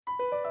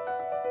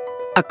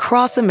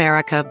Across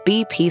America,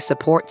 BP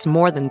supports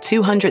more than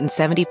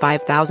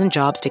 275,000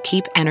 jobs to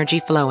keep energy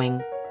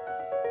flowing.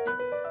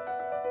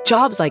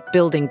 Jobs like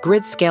building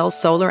grid-scale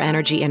solar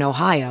energy in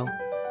Ohio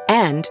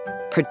and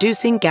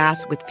producing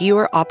gas with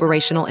fewer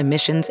operational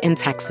emissions in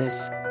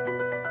Texas.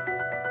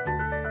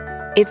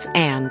 It's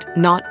and,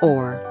 not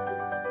or.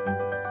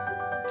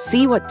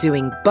 See what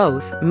doing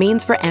both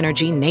means for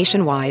energy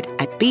nationwide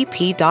at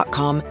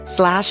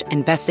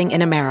bp.com/investing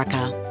in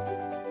America.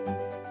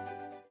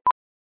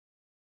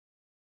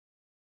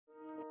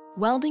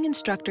 Welding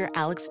instructor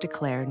Alex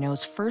DeClaire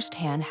knows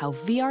firsthand how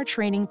VR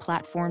training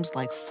platforms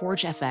like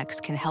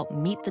ForgeFX can help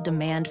meet the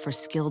demand for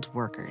skilled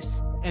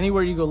workers.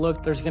 Anywhere you go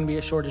look, there's going to be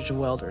a shortage of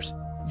welders.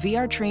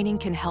 VR training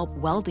can help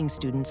welding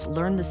students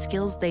learn the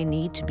skills they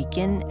need to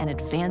begin and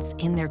advance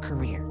in their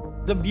career.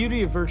 The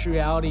beauty of virtual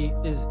reality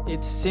is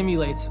it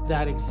simulates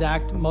that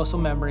exact muscle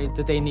memory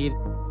that they need.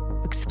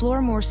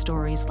 Explore more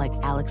stories like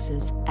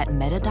Alex's at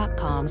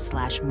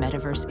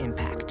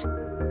meta.com/metaverseimpact.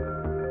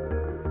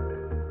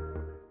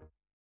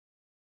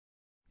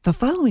 The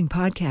following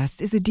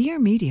podcast is a Dear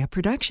Media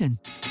production.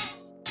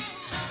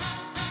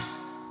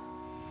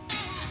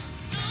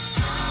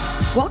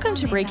 Welcome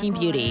to Breaking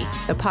Beauty,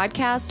 the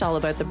podcast all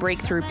about the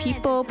breakthrough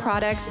people,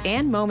 products,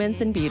 and moments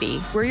in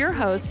beauty. We're your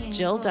hosts,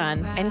 Jill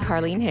Dunn and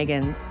Carlene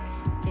Higgins.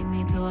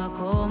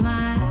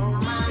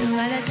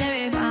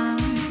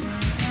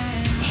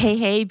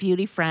 Hey,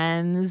 beauty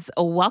friends.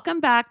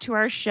 Welcome back to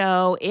our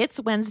show. It's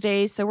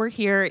Wednesday, so we're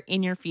here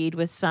in your feed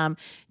with some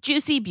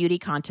juicy beauty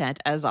content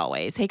as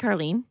always. Hey,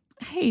 Carlene.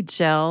 Hey,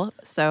 Jill.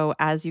 So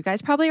as you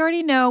guys probably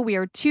already know, we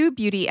are two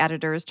beauty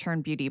editors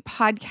turned beauty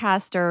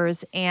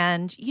podcasters.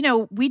 And,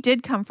 we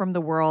did come from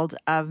the world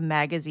of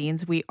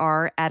magazines. We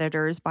are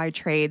editors by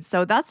trade.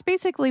 So that's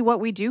basically what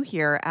we do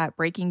here at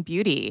Breaking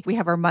Beauty. We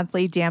have our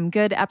monthly Damn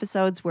Good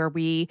episodes where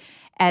we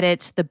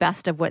edit the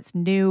best of what's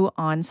new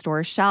on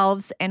store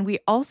shelves. And we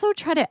also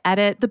try to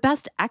edit the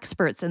best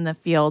experts in the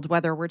field,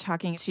 whether we're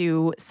talking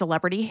to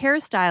celebrity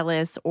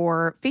hairstylists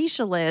or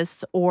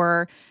facialists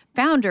or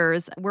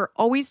founders. We're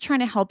always trying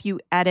to help you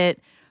edit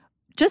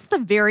just the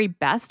very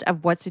best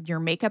of what's in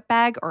your makeup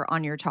bag or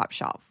on your top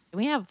shelf.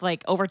 We have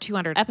like over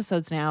 200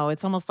 episodes now.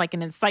 It's almost like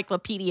an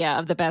encyclopedia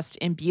of the best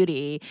in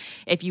beauty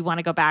if you want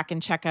to go back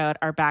and check out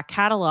our back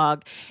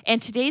catalog.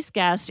 And today's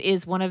guest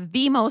is one of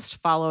the most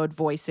followed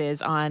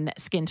voices on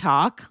Skin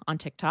Talk, on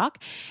TikTok,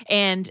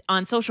 and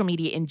on social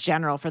media in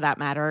general, for that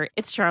matter.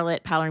 It's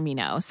Charlotte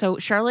Palermino. So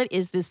Charlotte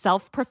is the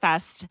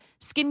self-professed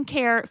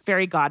skincare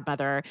fairy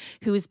godmother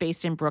who is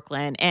based in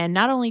Brooklyn. And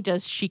not only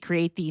does she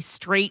create these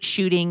straight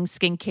shooting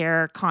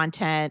skincare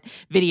content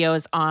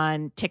videos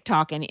on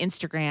TikTok and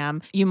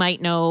Instagram, you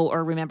might know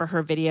or remember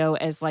her video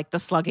as like the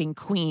slugging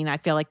queen. I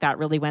feel like that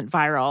really went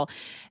viral.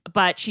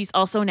 But she's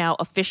also now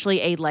officially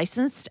a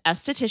licensed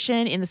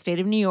esthetician in the state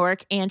of New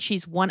York. And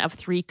she's one of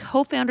 3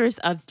 co-founders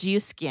of Do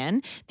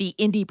Skin, the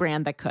indie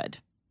brand that could.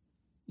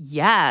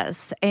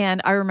 Yes.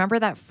 And I remember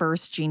that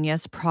first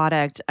genius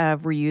product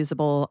of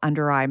reusable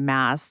under eye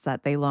masks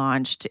that they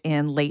launched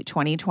in late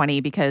 2020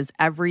 because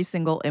every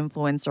single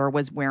influencer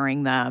was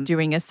wearing them,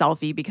 doing a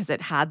selfie because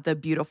it had the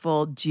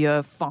beautiful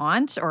Dior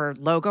font or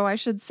logo, I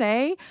should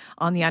say,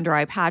 on the under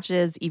eye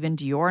patches. Even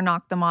Dior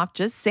knocked them off,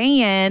 just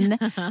saying.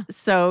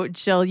 So,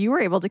 Jill, you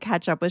were able to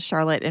catch up with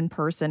Charlotte in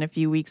person a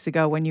few weeks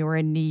ago when you were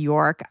in New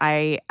York.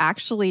 I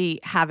actually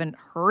haven't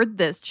heard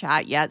this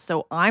chat yet,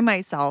 so I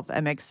myself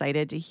am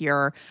excited to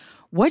hear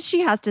what she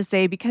has to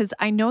say, because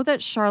I know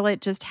that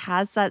Charlotte just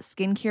has that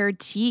skincare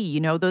tea,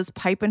 those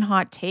piping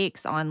hot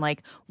takes on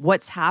like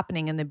what's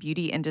happening in the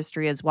beauty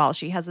industry as well.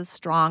 She has a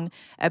strong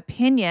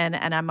opinion,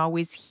 and I'm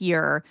always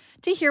here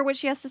to hear what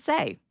she has to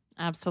say.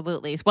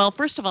 Absolutely. Well,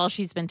 first of all,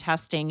 she's been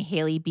testing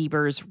Hailey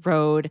Bieber's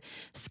Rhode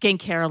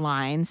skincare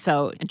line.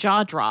 So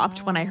jaw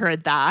dropped when I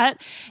heard that.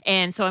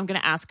 And so I'm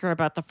going to ask her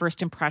about the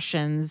first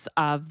impressions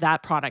of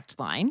that product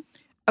line.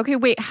 Okay,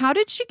 wait, how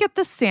did she get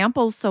the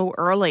samples so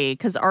early?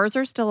 Because ours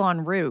are still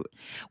en route.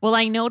 Well,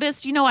 I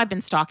noticed, I've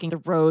been stalking the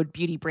Rhode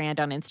beauty brand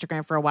on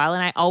Instagram for a while,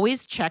 and I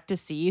always check to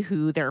see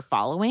who they're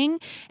following.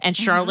 And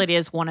Charlotte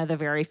is one of the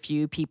very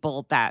few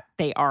people that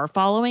they are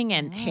following.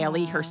 And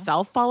Hailey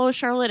herself follows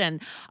Charlotte.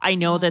 And I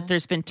know that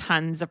there's been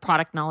tons of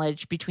product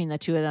knowledge between the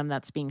two of them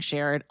that's being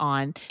shared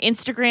on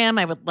Instagram.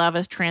 I would love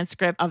a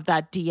transcript of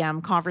that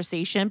DM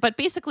conversation. But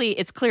basically,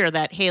 it's clear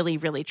that Hailey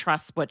really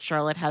trusts what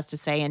Charlotte has to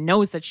say and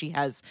knows that she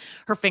has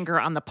her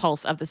finger on the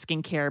pulse of the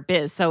skincare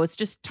biz. So it's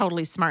just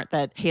totally smart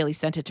that Hailey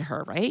sent it to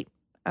her, right?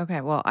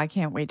 Okay, well, I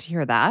can't wait to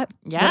hear that.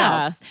 Yeah.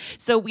 What else?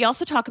 So we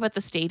also talk about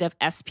the state of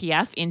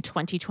SPF in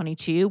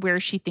 2022, where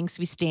she thinks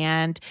we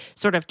stand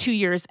sort of 2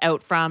 years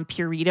out from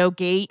Purito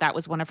Gate. That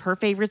was one of her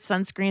favorite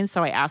sunscreens.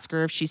 So I asked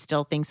her if she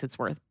still thinks it's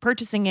worth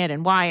purchasing it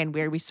and why, and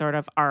where we sort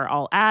of are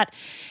all at.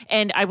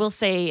 And I will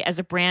say, as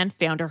a brand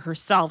founder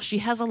herself, she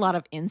has a lot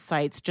of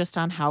insights just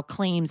on how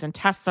claims and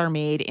tests are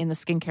made in the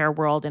skincare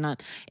world and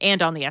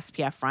on the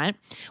SPF front.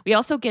 We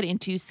also get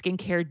into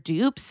skincare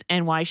dupes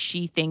and why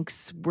she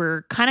thinks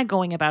we're kind of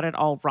going about it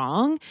all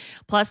wrong.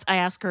 Plus, I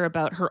ask her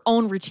about her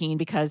own routine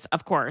because,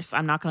 of course,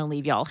 I'm not going to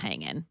leave y'all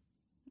hanging.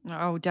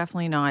 Oh,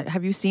 definitely not.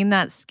 Have you seen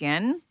that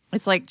skin?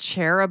 It's like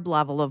cherub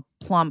level of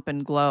plump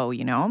and glow,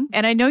 you know?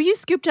 And I know you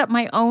scooped up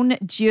my own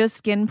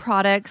Geoskin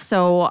products,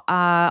 so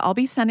I'll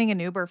be sending an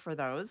Uber for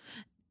those.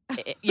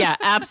 Yeah,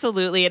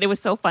 absolutely. And it was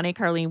so funny,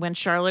 Carlene, when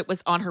Charlotte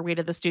was on her way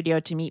to the studio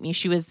to meet me,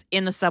 she was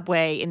in the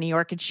subway in New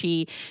York and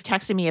she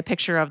texted me a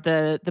picture of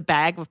the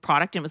bag of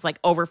product and it was like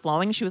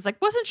overflowing. She was like,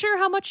 wasn't sure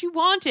how much you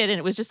wanted. And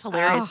it was just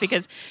hilarious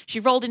because she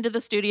rolled into the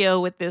studio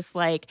with this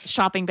like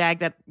shopping bag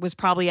that was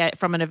probably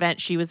from an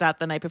event she was at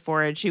the night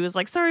before. And she was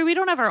like, sorry, we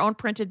don't have our own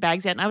printed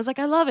bags yet. And I was like,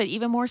 I love it.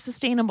 Even more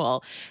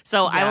sustainable.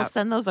 So I will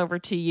send those over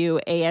to you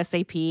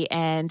ASAP.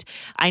 And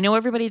I know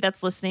everybody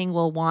that's listening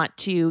will want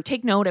to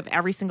take note of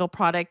every single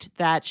product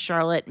that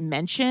Charlotte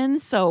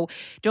mentions. So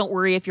don't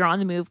worry if you're on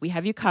the move. We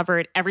have you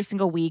covered every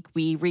single week.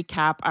 We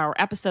recap our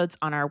episodes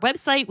on our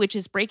website, which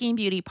is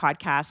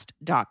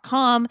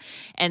breakingbeautypodcast.com.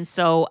 And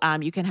so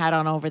you can head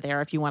on over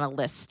there if you want a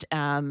list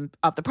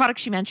of the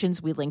products she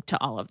mentions. We link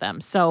to all of them.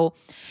 So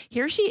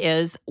here she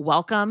is.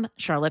 Welcome,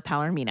 Charlotte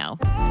Palermino.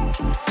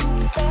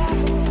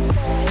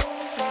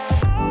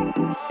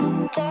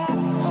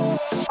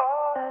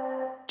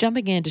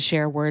 Jumping in to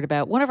share a word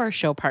about one of our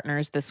show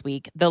partners this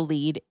week, the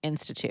Lead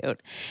Institute.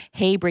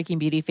 Hey, Breaking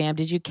Beauty fam,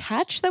 did you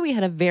catch that we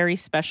had a very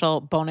special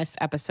bonus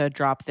episode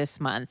drop this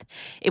month?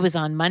 It was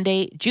on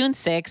Monday, June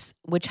 6th,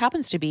 which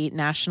happens to be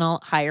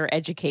National Higher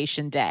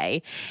Education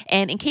Day.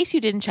 And in case you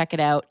didn't check it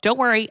out, don't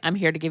worry, I'm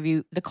here to give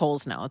you the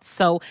Coles notes.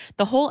 So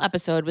the whole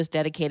episode was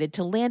dedicated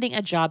to landing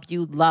a job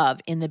you love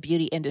in the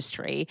beauty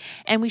industry.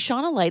 And we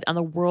shone a light on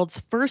the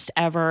world's first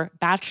ever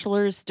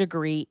bachelor's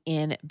degree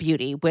in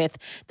beauty with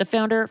the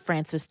founder,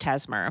 Frances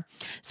Tesmer.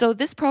 So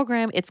this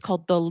program, it's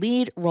called the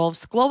Lead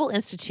Rolfs Global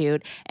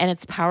Institute, and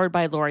it's powered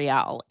by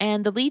L'Oreal.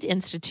 And the Lead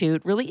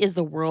Institute really is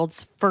the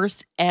world's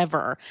first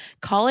ever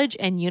college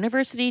and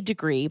university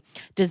degree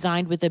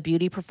designed with a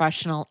beauty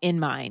professional in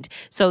mind.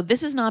 So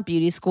this is not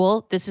beauty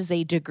school. This is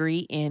a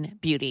degree in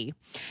beauty.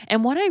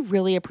 And what I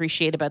really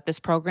appreciate about this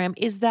program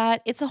is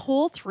that it's a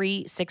whole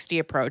 360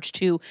 approach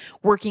to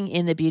working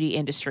in the beauty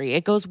industry.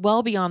 It goes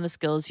well beyond the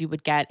skills you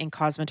would get in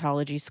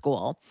cosmetology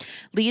school.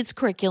 Lead's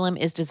curriculum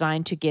is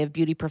designed to give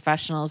beauty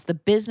professionals the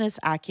business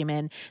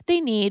acumen they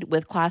need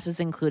with classes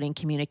including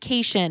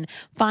communication,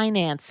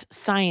 finance,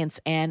 science,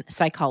 and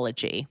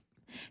psychology.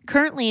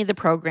 Currently, the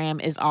program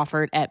is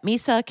offered at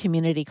Mesa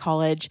Community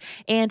College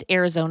and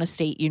Arizona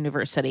State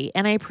University.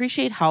 And I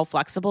appreciate how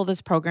flexible this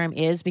program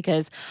is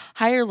because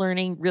higher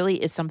learning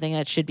really is something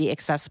that should be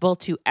accessible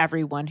to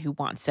everyone who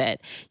wants it.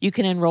 You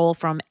can enroll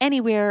from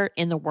anywhere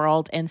in the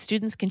world, and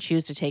students can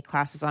choose to take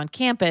classes on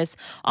campus,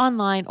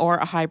 online, or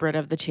a hybrid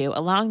of the two,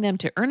 allowing them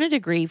to earn a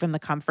degree from the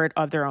comfort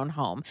of their own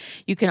home.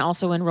 You can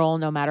also enroll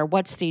no matter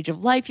what stage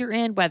of life you're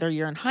in, whether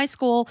you're in high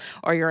school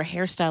or you're a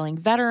hairstyling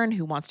veteran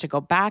who wants to go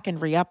back and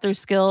re-up their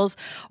skills,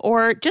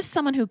 or just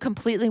someone who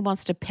completely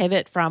wants to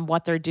pivot from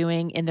what they're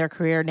doing in their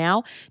career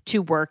now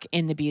to work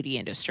in the beauty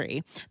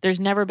industry.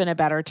 There's never been a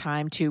better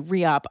time to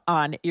re-up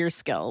on your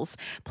skills.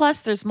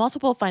 Plus, there's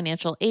multiple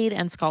financial aid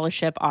and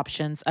scholarship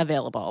options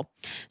available.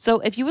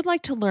 So if you would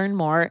like to learn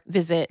more,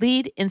 visit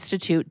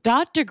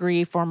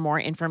leadinstitute.degree for more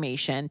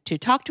information, to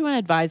talk to an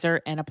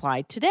advisor and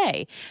apply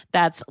today.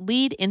 That's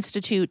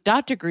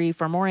leadinstitute.degree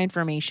for more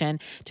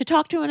information, to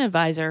talk to an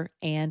advisor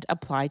and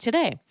apply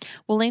today.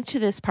 We'll link to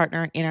this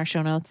partner in our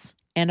show notes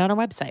and on our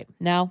website.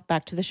 Now,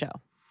 back to the show.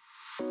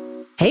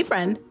 Hey,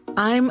 friend.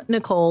 I'm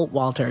Nicole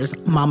Walters,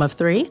 mom of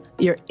 3,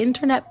 your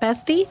internet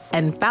bestie,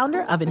 and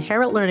founder of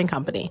Inherent Learning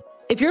Company.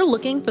 If you're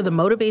looking for the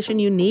motivation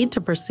you need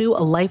to pursue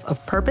a life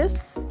of purpose,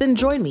 then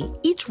join me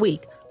each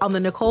week on the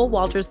Nicole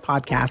Walters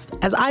podcast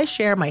as I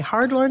share my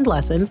hard-learned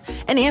lessons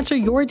and answer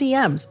your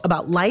DMs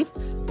about life,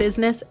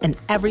 business, and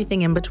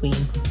everything in between.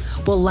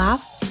 We'll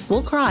laugh,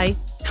 we'll cry,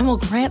 and we'll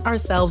grant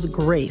ourselves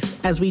grace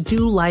as we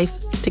do life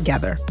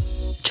together.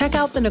 Check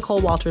out the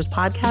Nicole Walters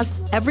podcast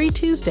every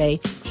Tuesday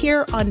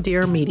here on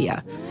Dear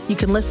Media. You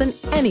can listen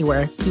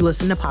anywhere you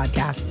listen to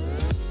podcasts.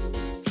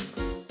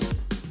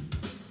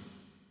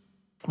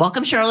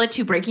 Welcome, Charlotte,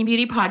 to Breaking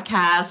Beauty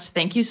Podcast.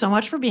 Thank you so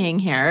much for being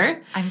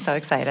here. I'm so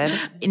excited.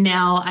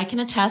 Now, I can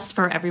attest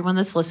for everyone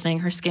that's listening,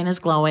 her skin is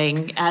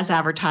glowing as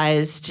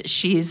advertised.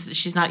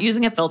 She's not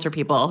using a filter,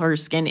 people. Her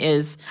skin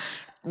is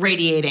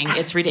radiating.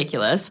 It's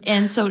ridiculous.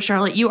 And so,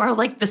 Charlotte, you are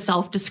like the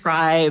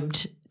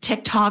self-described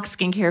TikTok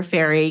skincare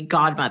fairy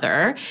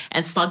godmother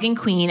and slugging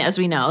queen, as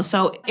we know.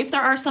 So if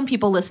there are some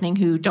people listening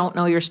who don't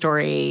know your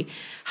story,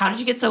 how did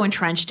you get so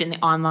entrenched in the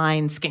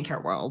online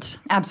skincare world?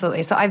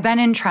 Absolutely. So I've been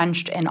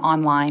entrenched in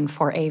online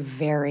for a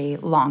very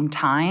long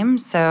time.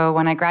 So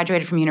when I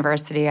graduated from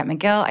university at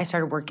McGill, I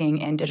started working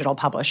in digital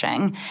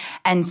publishing.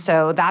 And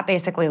so that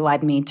basically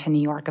led me to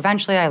New York.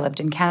 Eventually, I lived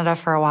in Canada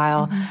for a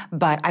while,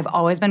 but I've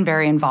always been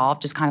very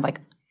involved, just kind of like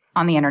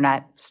on the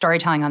internet,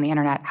 storytelling on the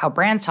internet, how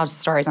brands tell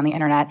stories on the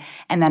internet.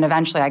 And then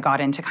eventually I got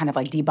into kind of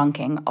like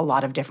debunking a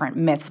lot of different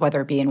myths,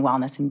 whether it be in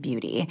wellness and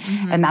beauty.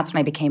 And that's when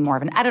I became more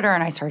of an editor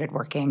and I started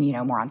working, you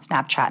know, more on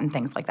Snapchat and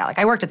things like that. Like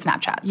I worked at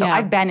Snapchat. So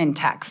I've been in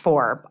tech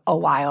for a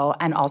while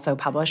and also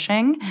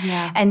publishing.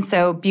 And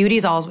so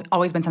beauty's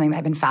always been something that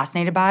I've been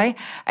fascinated by.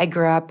 I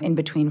grew up in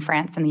between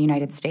France and the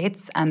United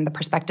States, and the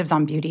perspectives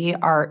on beauty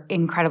are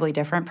incredibly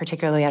different,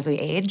 particularly as we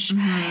age.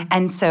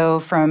 And so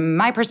from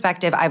my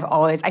perspective, I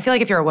feel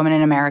like if you're a woman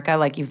in America,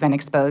 like you've been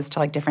exposed to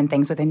like different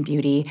things within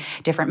beauty,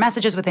 different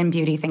messages within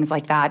beauty, things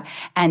like that.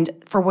 And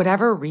for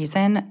whatever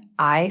reason,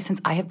 since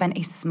I have been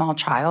a small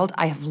child,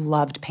 I have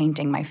loved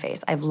painting my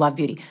face. I've loved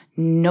beauty.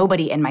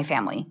 Nobody in my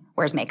family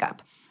wears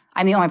makeup.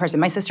 I'm the only person.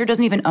 My sister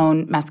doesn't even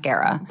own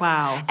mascara.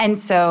 Wow. And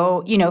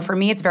so, you know, for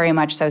me, it's very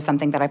much so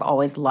something that I've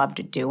always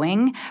loved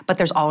doing, but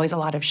there's always a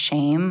lot of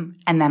shame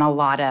and then a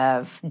lot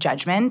of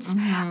judgment.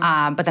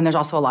 But then there's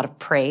also a lot of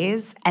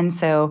praise. And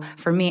so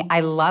for me, I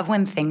love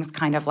when things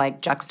kind of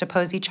like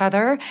juxtapose each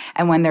other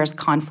and when there's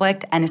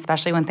conflict, and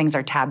especially when things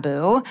are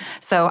taboo.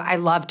 So I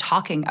love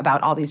talking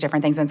about all these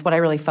different things. And it's what I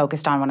really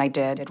focused on when I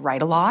did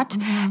write a lot.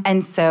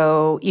 And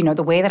so, you know,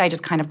 the way that I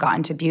just kind of got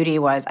into beauty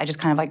was I just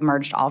kind of like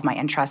merged all of my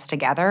interests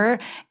together.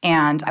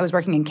 And I was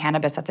working in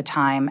cannabis at the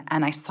time,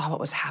 and I saw what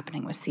was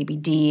happening with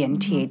CBD and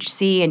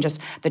THC and just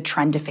the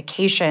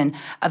trendification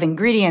of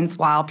ingredients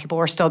while people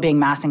were still being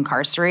mass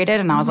incarcerated.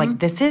 And I was like,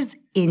 this is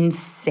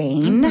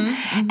insane.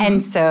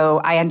 And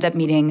so I ended up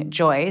meeting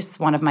Joyce,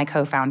 one of my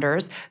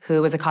co-founders,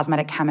 who was a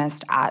cosmetic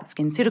chemist at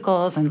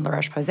SkinCeuticals and La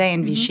Roche-Posay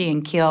and Vichy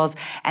and Kiehl's.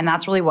 And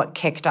that's really what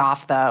kicked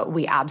off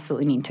we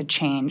absolutely need to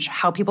change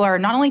how people are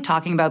not only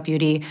talking about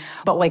beauty,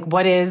 but like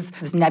what is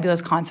this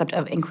nebulous concept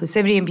of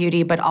inclusivity in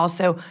beauty, but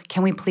also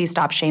can we please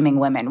stop shaming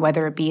women,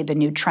 whether it be the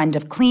new trend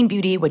of clean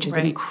beauty, which is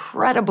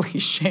incredibly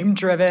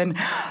shame-driven,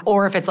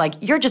 or if it's like,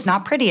 you're just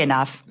not pretty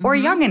enough or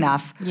young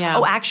enough.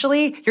 Oh,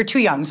 actually, you're too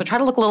young, so try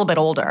to look a little bit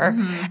older.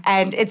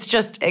 And it's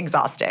just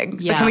exhausting.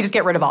 So can we just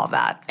get rid of all of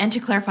that? And to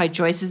clarify,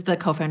 Joyce is the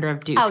co-founder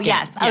of Dupes. Oh,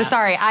 yes. Oh,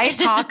 sorry. I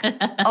talk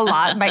a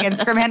lot. My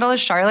Instagram handle is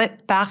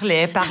Charlotte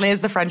Parler. Parler is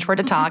the French word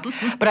to talk.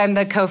 But I'm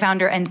the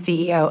co-founder and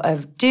CEO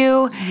of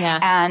Dupes.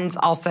 And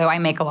also I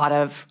make a lot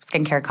of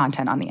skincare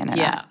content on the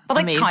internet.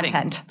 But like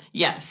content.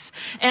 Yes.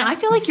 And I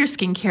feel like your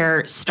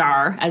skincare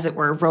star, as it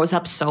were, rose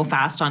up so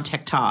fast on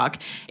TikTok.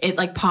 It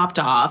like popped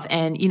off.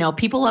 And, you know,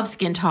 people love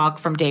skin talk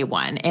from day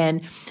one.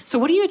 And so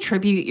what do you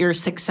attribute your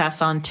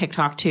success on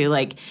TikTok to?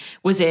 Like,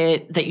 was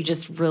it that you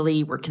just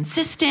really were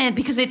consistent?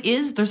 Because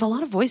there's a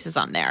lot of voices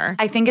on there.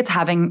 I think it's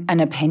having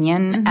an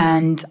opinion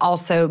and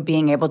also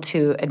being able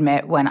to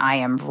admit when I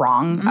am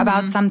wrong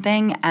about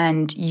something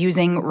and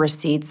using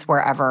receipts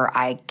wherever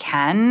I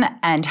can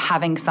and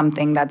having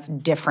something that's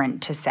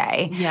different to say.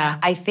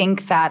 I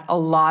think that a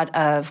lot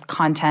of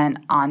content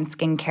on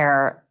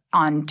skincare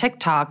on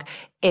TikTok,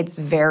 it's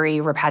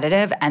very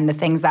repetitive, and the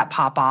things that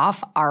pop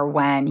off are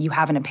when you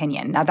have an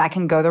opinion. Now, that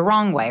can go the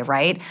wrong way,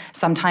 right?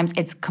 Sometimes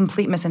it's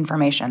complete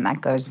misinformation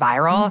that goes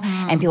viral,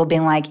 and people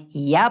being like,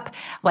 yep.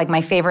 Like,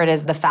 my favorite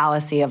is the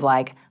fallacy of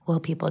like, well,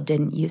 people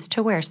didn't used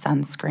to wear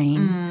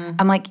sunscreen.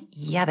 I'm like,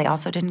 yeah, they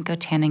also didn't go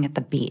tanning at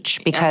the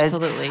beach because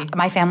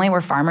my family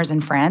were farmers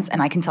in France,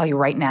 and I can tell you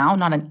right now,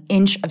 not an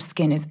inch of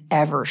skin is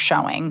ever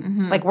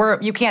showing. Like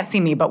you can't see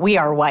me, but we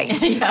are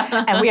white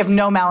and we have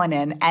no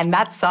melanin, and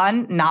that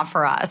sun, not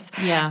for us.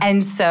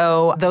 And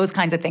so those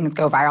kinds of things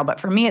go viral. But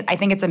for me, I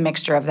think it's a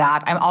mixture of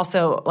that. I'm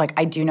also like,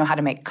 I do know how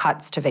to make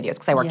cuts to videos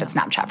because I worked at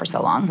Snapchat for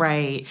so long.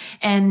 Right.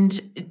 And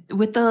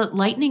with the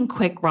lightning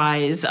quick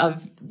rise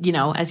of, you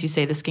know, as you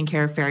say, the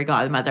skincare fairy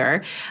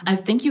godmother, I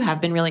think you have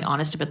been really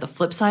honest about the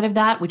flip side of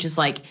that, which is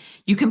like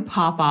you can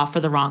pop off for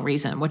the wrong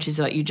reason, which is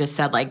what you just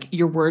said. Like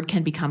your word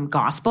can become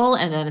gospel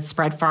and then it's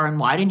spread far and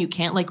wide and you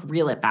can't like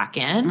reel it back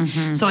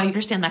in. So I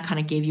understand that kind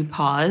of gave you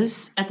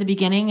pause at the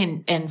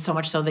beginning and so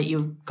much so that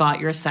you got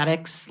your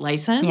aesthetics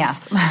license.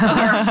 Yes.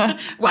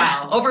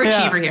 Wow.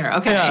 Overachiever here.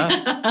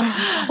 Okay.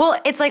 Well,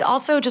 it's like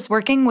also just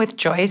working with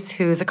Joyce,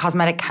 who's a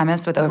cosmetic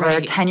chemist with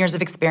over 10 years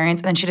of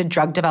experience, and then she did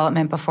drug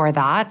development before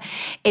that.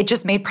 It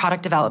just made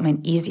product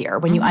development easier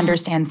when you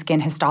understand skin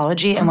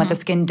histology and what the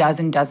skin does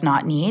and does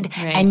not need.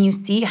 And you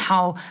see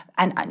how,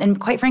 and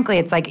quite frankly,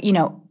 it's like, you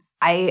know,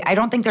 I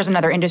don't think there's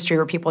another industry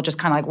where people just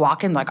kind of like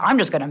walk in like, I'm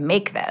just going to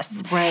make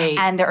this.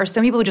 And there are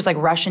some people who just like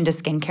rush into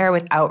skincare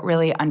without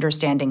really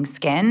understanding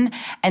skin.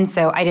 And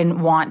so I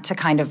didn't want to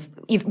kind of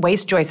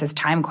waste Joyce's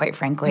time, quite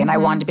frankly. And I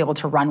wanted to be able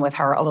to run with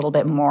her a little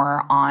bit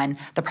more on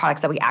the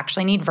products that we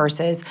actually need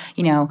versus,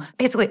 you know,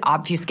 basically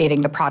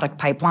obfuscating the product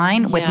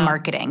pipeline with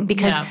marketing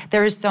because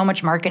there is so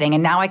much marketing.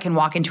 And now I can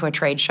walk into a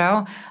trade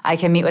show, I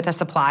can meet with a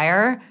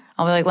supplier,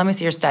 I'll be like, let me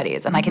see your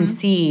studies. And I can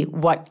see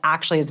what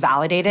actually is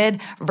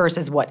validated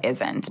versus what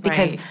isn't.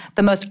 Because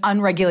the most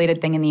unregulated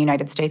thing in the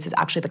United States is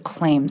actually the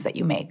claims that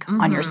you make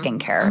on your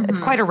skincare. It's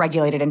quite a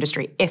regulated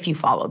industry if you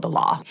follow the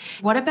law.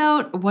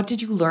 What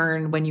did you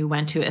learn when you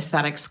went to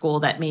aesthetic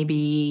school that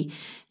maybe,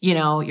 you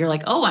know, you're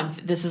like, oh,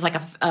 this is like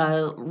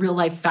a real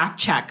life fact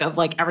check of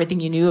like everything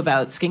you knew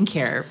about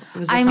skincare?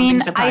 Was there something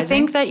surprising? I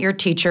think that your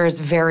teacher is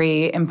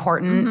very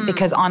important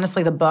because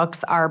honestly, the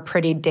books are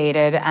pretty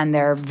dated and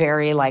they're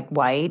very like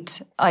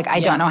white. Like, I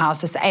don't know how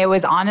else to say. It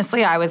was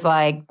honestly, I was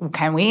like,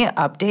 can we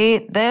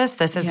update this?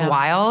 This is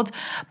wild.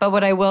 But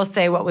what I will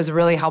say, what was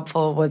really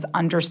helpful was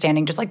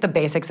understanding just like the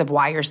basics of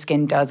why your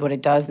skin does what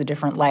it does, the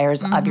different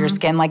layers of your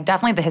skin. Like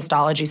definitely the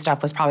histology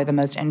stuff was probably the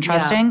most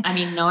interesting. Yeah. I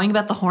mean, knowing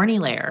about the horny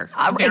layer.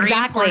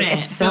 Exactly. Important.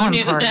 It's so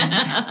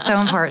important.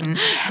 So important.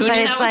 But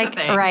it's like,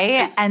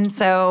 right? And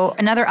so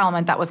another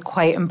element that was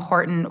quite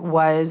important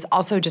was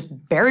also just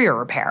barrier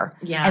repair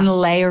and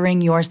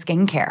layering your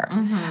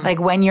skincare. Like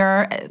when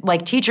you're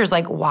like teachers,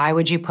 like, why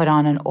would you put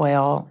on an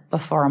oil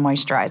before a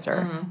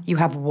moisturizer? You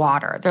have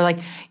water. They're like,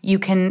 you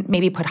can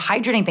maybe put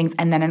hydrating things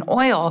and then an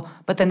oil,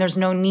 but then there's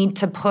no need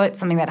to put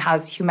something that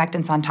has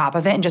humectants on top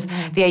of it. And just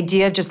the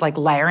idea of just like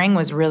layering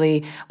was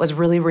really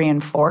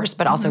reinforced,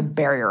 but also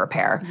barrier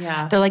repair.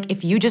 Yeah. They're like,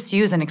 if you just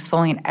use an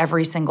exfoliant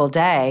every single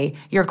day,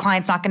 your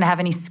client's not going to have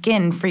any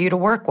skin for you to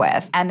work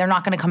with, and they're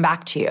not going to come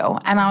back to you.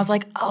 And I was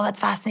like, oh, that's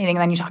fascinating.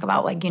 And then you talk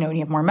about like, you know, when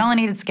you have more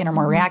melanated skin or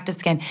more reactive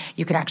skin,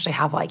 you could actually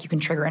have like, you can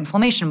trigger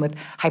inflammation with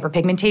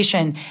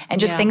hyperpigmentation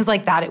and just things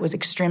like that. It was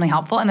extremely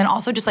helpful. And then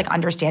also just like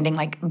understanding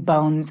like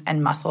bones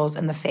and muscles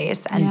in the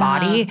face and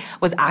body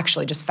was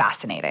actually just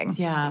fascinaning.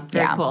 Yeah,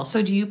 very cool.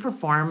 So do you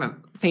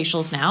perform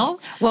facials now?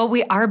 Well,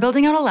 we are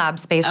building out a lab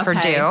space for Do,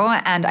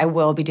 and I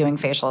will be doing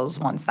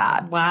facials once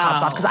that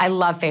pops off because I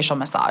love facial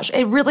massage.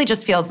 It really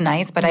just feels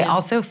nice, but I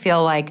also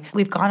feel like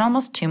we've gone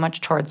almost too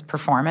much towards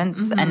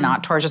performance and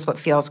not towards just what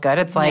feels good.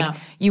 It's like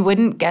you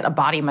wouldn't get a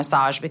body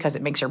massage because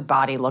it makes your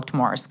body look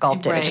more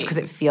sculpted just because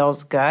it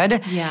feels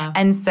good. Yeah.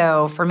 And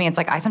so for me, it's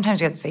like I sometimes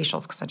get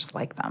facials because I just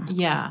like them.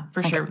 Yeah,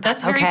 for sure.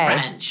 That's very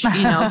French,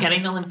 you know,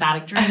 getting the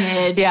lymphatic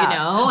drainage, you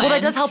know. Well,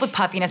 that does help with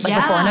puffiness like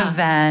before an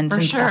event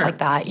and stuff like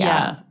that.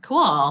 Yeah.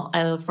 Cool.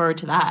 I look forward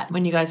to that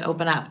when you guys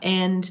open up.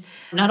 And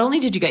not only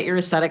did you get your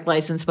aesthetic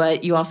license,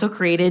 but you also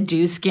created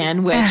Do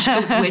Skin,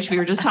 which we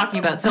were just talking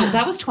about. So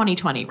that was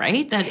 2020,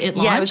 right? That it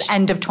launched? Yeah, it was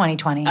end of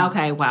 2020.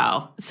 Okay,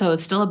 wow. So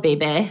it's still a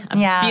baby,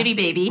 beauty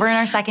baby. We're in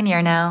our second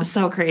year now.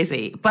 So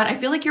crazy. But I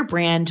feel like your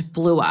brand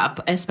blew up,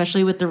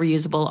 especially with the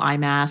reusable eye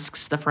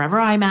masks, the Forever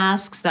eye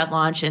masks that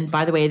launched. And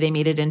by the way, they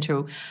made it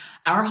into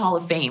our Hall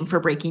of Fame for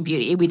Breaking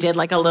Beauty. We did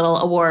like a little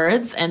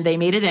awards and they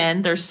made it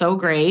in. They're so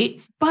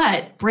great.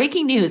 But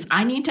breaking news,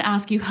 I need to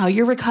ask you how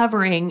you're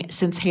recovering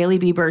since Hailey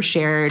Bieber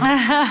shared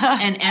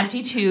an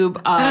empty tube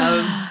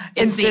of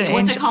what's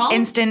it called?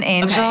 Instant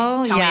Angel.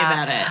 Okay, tell me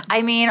about it.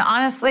 I mean,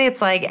 honestly,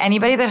 it's like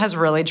anybody that has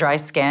really dry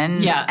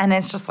skin. Yeah. And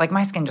it's just like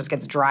my skin just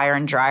gets drier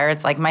and drier.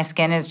 It's like my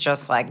skin is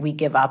just like we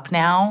give up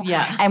now.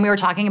 Yeah. And we were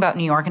talking about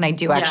New York, and I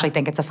do actually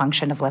think it's a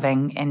function of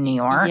living in New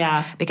York.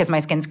 Yeah. Because my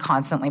skin's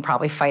constantly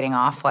probably fighting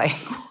off like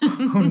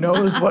who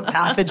knows what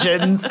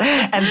pathogens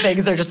and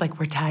things are just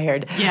like, we're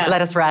tired. Yeah.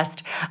 Let us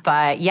rest.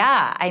 But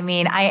yeah, I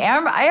mean, I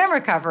am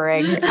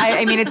recovering.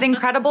 I mean, it's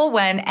incredible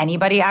when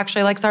anybody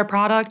actually likes our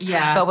product.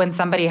 Yeah. But when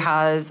somebody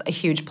has a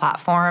huge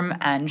platform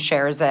and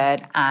shares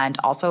it and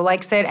also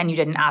likes it and you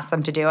didn't ask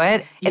them to do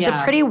it, it's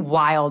a pretty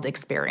wild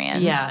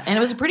experience. Yeah. And it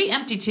was a pretty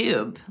empty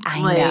tube.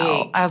 I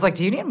know. I was like,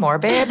 do you need more,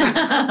 babe?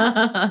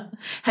 Have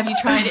you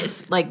tried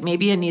it? Like,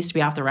 maybe it needs to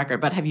be off the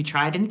record, but have you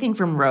tried anything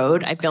from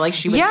Rhode? I feel like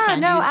she would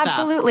send you stuff.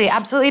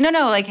 Absolutely.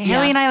 No. Like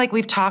Hailey and I, like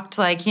we've talked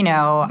like, you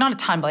know, not a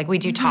ton, but like we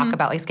do talk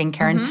about like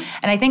skincare. And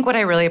I think what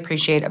I really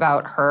appreciate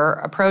about her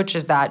approach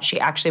is that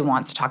she actually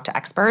wants to talk to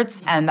experts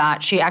and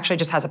that she actually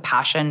just has a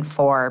passion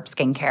for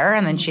skincare.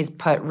 And then she's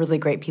put really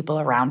great people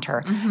around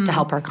her to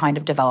help her kind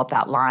of develop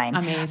that line.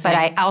 Amazing. But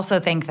I also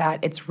think that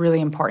it's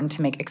really important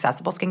to make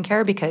accessible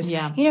skincare because,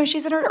 you know,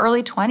 she's in her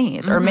early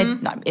 20s or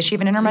is she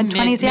even in her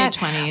mid-20s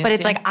yet? Mid-20s, but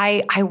it's like,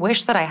 I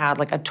wish that I had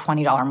like a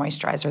 $20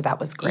 moisturizer that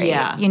was great.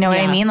 Yeah. You know what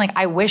I mean? Like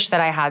I wish that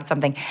I had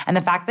something. And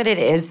the fact that it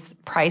is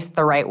priced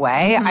the right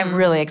way, I'm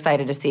really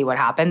excited to see what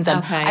happens.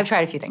 And I've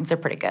tried a few things. They're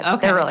pretty good.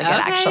 Okay. They're really good,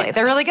 actually.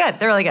 They're really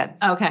good.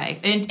 Okay.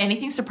 And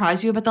anything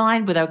surprise you about the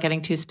line without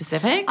getting too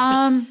specific?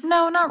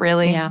 No, not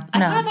really. Yeah. I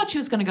kind of thought she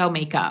was going to go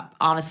makeup,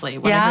 honestly,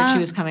 when I heard she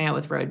was coming out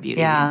with Rhode Beauty.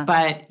 Yeah.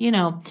 But, you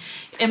know,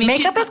 I mean,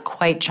 makeup is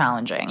quite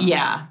challenging.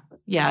 Yeah.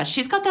 Yeah,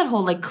 she's got that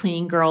whole like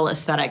clean girl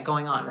aesthetic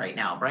going on right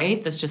now,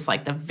 right? That's just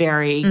like the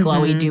very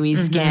glowy, dewy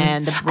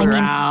skin, the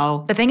brow. I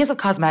mean, the thing is with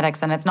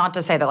cosmetics, and it's not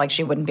to say that like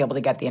she wouldn't be able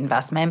to get the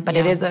investment, but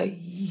it is a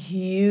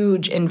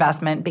huge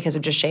investment because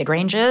of just shade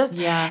ranges.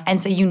 Yeah.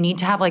 And so you need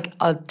to have like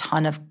a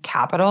ton of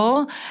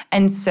capital.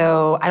 And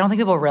so I don't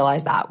think people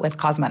realize that with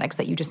cosmetics,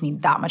 that you just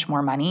need that much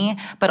more money.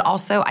 But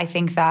also I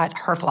think that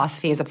her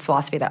philosophy is a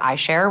philosophy that I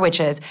share, which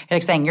is you're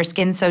like saying your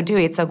skin's so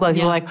dewy, it's so glowy.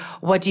 People are like,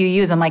 what do you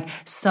use? I'm like,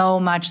 so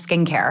much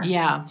skincare.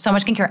 Yeah. So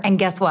much skincare. And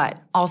guess what?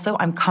 Also,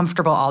 I'm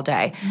comfortable all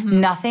day.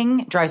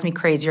 Nothing drives me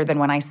crazier than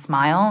when I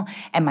smile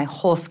and my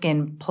whole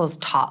skin pulls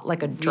taut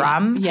like a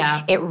drum.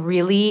 Yeah. It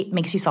really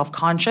makes you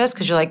self-conscious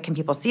because you're like, can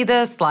people see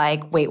this?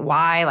 Like, wait,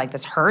 why? Like,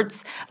 this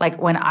hurts.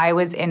 Like, when I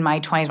was in my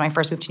 20s, when I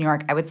first moved to New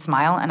York, I would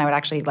smile and I would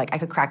actually, like, I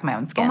could crack my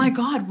own skin. Oh my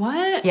God,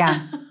 what?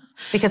 Yeah.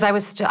 Because I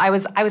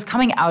was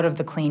coming out of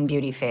the clean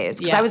beauty phase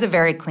because I was a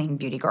very clean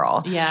beauty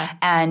girl. Yeah.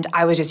 And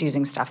I was just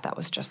using stuff that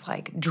was just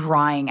like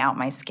drying out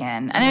my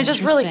skin. And it was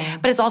just really,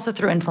 but it's also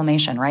through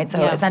inflammation, right?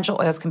 So essential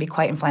oils can be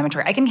quite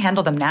inflammatory. I can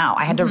handle them now.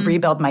 I had to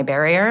rebuild my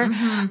barrier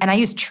and I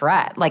use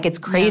Tret. Like it's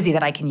crazy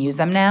that I can use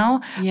them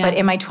now. Yeah. But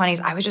in my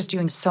 20s, I was just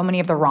doing so many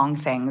of the wrong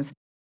things.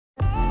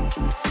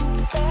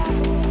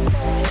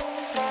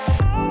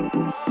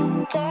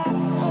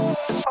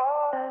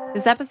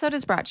 This episode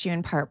is brought to you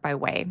in part by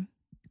Ouai.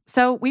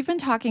 So we've been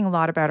talking a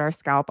lot about our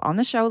scalp on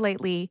the show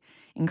lately,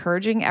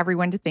 encouraging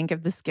everyone to think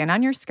of the skin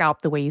on your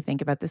scalp the way you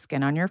think about the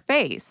skin on your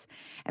face.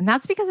 And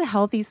that's because a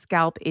healthy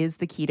scalp is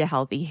the key to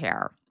healthy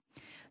hair.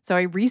 So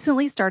I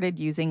recently started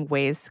using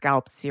Ouai's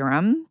scalp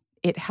serum.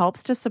 It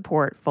helps to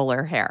support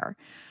fuller hair.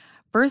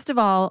 First of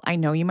all, I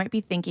know you might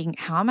be thinking,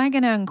 how am I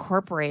going to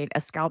incorporate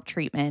a scalp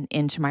treatment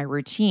into my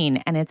routine?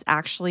 And it's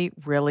actually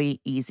really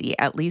easy,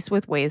 at least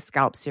with Ouai's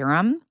scalp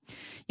serum.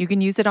 You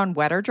can use it on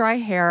wet or dry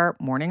hair,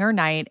 morning or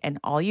night, and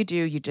all you do,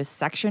 you just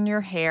section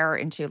your hair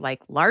into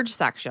like large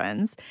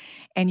sections,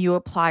 and you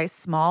apply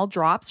small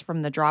drops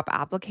from the drop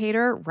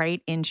applicator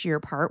right into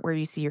your part where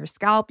you see your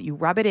scalp. You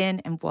rub it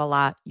in, and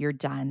voila, you're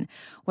done.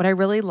 What I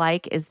really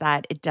like is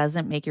that it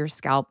doesn't make your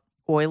scalp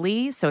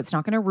oily, so it's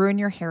not going to ruin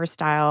your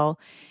hairstyle.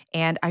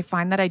 And I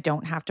find that I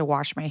don't have to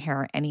wash my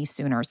hair any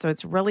sooner. So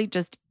it's really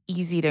just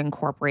easy to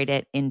incorporate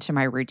it into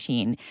my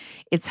routine.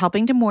 It's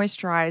helping to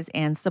moisturize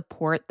and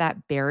support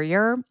that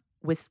barrier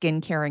with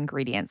skincare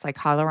ingredients like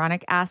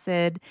hyaluronic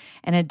acid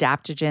and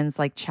adaptogens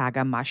like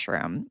chaga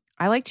mushroom.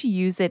 I like to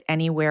use it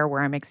anywhere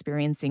where I'm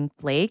experiencing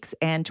flakes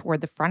and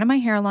toward the front of my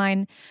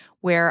hairline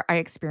where I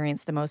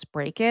experience the most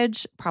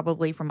breakage,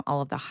 probably from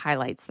all of the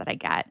highlights that I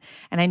get.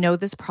 And I know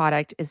this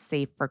product is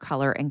safe for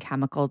color and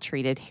chemical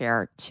treated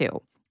hair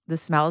too. The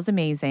smell is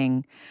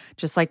amazing.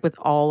 Just like with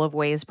all of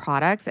Ouai's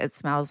products, it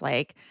smells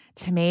like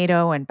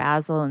tomato and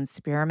basil and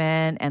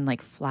spearmint and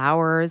like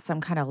flowers, some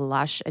kind of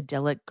lush,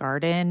 idyllic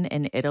garden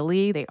in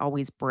Italy. They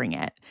always bring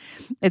it.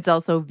 It's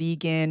also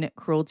vegan,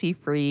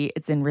 cruelty-free.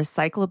 It's in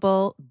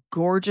recyclable,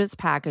 gorgeous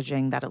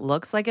packaging that it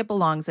looks like it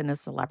belongs in a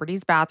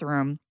celebrity's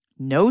bathroom.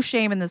 No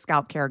shame in the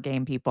scalp care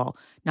game, people.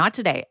 Not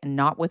today and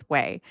not with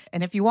Ouai.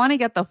 And if you want to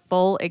get the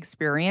full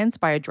experience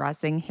by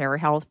addressing hair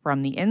health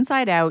from the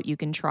inside out, you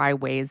can try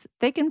Ouai's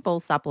Thick and Full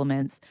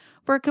supplements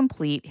for a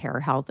complete hair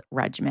health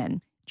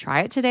regimen.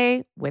 Try it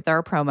today with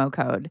our promo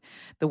code.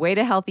 The way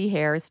to healthy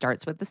hair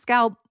starts with the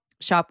scalp.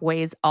 Shop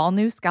Ouai's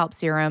all-new scalp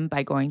serum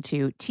by going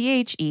to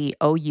theouai.com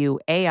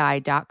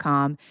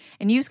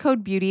and use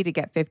code BEAUTY to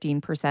get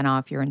 15%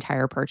 off your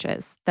entire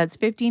purchase. That's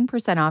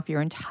 15% off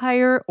your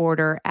entire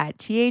order at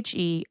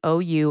theouai.com,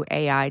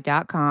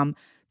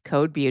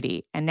 code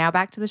BEAUTY. And now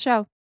back to the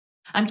show.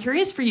 I'm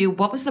curious for you,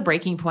 what was the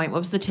breaking point? What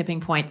was the tipping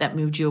point that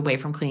moved you away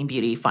from clean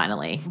beauty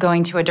finally?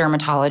 Going to a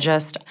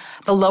dermatologist.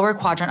 The lower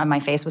quadrant of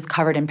my face was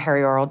covered in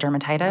perioral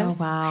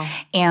dermatitis. Oh, wow.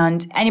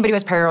 And anybody who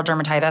has perioral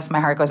dermatitis, my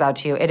heart goes out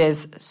to you. It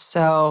is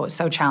so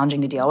challenging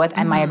to deal with.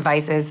 And my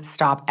advice is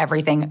stop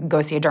everything.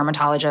 Go see a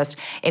dermatologist.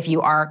 If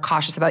you are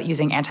cautious about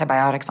using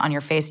antibiotics on your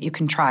face, you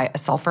can try a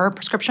sulfur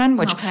prescription,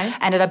 which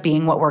ended up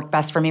being what worked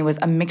best for me was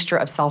a mixture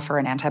of sulfur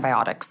and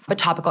antibiotics, but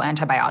topical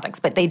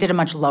antibiotics. But they did a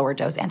much lower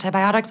dose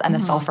antibiotics, and the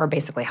sulfur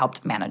basically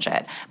helped manage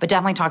it. But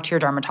definitely talk to your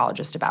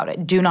dermatologist about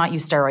it. Do not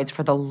use steroids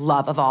for the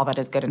love of all that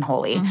is good and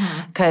holy,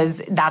 because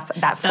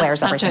that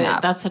flares everything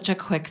up. That's such a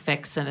quick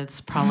fix, and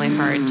it's probably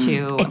hard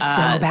to It's so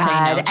bad.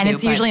 say no to, and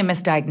it's usually a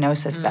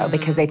misdiagnosis, though,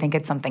 because they think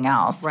it's something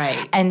else.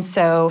 Right. And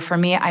so for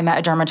me, I met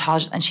a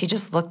dermatologist, and she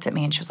just looked at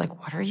me, and she was like,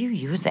 what are you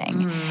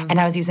using? And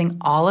I was using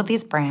all of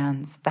these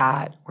brands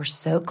that were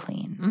so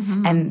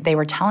clean. And they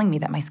were telling me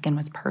that my skin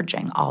was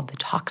purging all the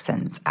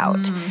toxins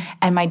out.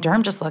 And my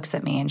derm just looks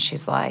at me, and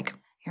she's like,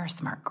 you're a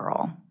smart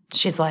girl.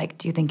 She's like,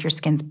 do you think your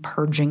skin's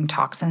purging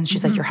toxins?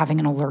 She's like, you're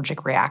having an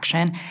allergic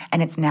reaction,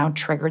 and it's now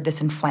triggered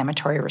this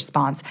inflammatory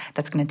response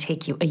that's going to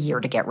take you a year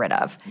to get rid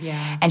of.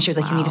 Yeah. And she was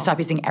like, you need to stop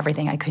using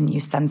everything. I couldn't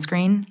use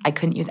sunscreen. I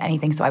couldn't use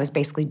anything. So I was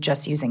basically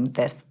just using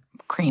this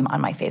cream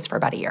on my face for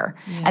about a year.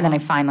 Yeah. And then I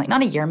finally,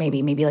 not a year,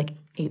 maybe like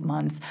 8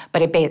 months,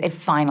 but it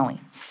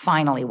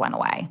finally went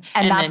away.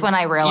 And that's when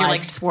I realized. You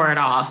like swore it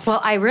off. Well,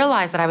 I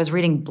realized that I was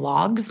reading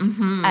blogs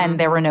and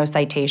there were no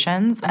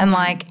citations. And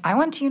like, I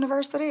went to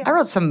university. I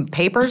wrote some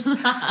papers,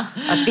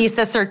 a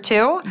thesis or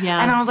two. Yeah.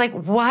 And I was like,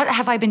 what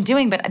have I been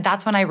doing? But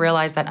that's when I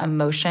realized that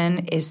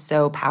emotion is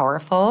so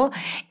powerful.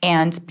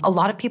 And a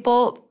lot of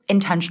people,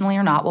 intentionally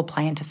or not, will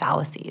play into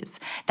fallacies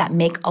that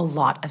make a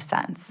lot of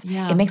sense.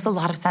 Yeah. It makes a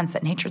lot of sense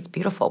that nature's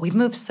beautiful. We've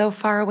moved so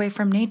far away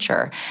from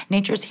nature.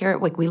 Nature's here.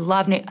 Like, we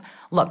love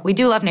Look, we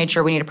do love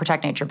nature. We need to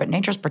protect nature, but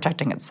nature's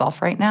protecting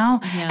itself right now.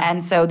 Yeah.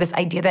 And so this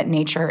idea that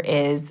nature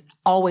is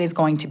always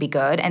going to be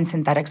good and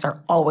synthetics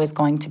are always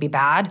going to be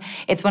bad.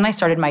 It's when I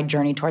started my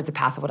journey towards the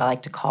path of what I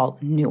like to call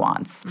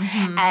nuance.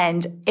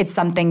 And it's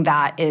something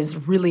that is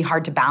really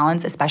hard to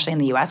balance, especially in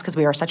the US, because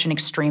we are such an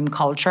extreme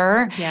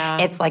culture. Yeah.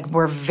 It's like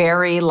we're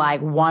very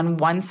like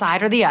one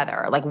side or the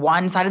other, like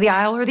one side of the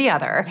aisle or the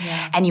other.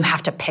 Yeah. And you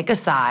have to pick a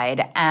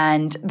side.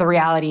 And the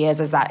reality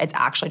is that it's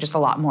actually just a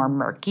lot more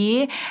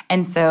murky.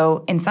 And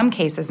so in some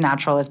cases,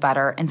 natural is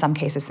better. In some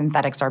cases,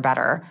 synthetics are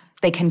better.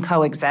 They can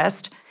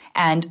coexist.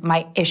 And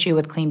my issue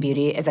with clean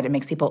beauty is that it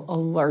makes people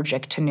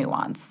allergic to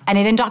nuance. And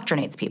it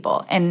indoctrinates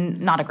people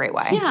in not a great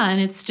way. Yeah, and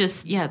it's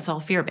just, it's all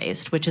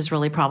fear-based, which is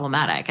really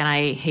problematic. And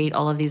I hate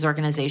all of these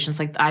organizations.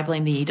 Like, I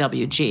blame the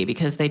EWG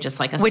because they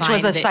just like assign... Which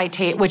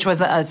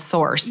was a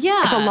source.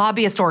 Yeah. It's a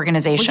lobbyist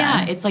organization.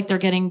 Well, it's like they're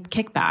getting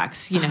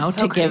kickbacks,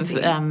 to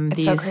give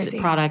these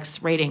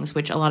products ratings,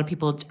 which a lot of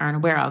people aren't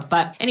aware of.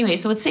 But anyway,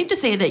 so it's safe to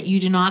say that you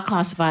do not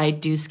classify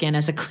Do Skin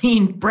as a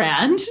clean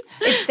brand.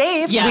 It's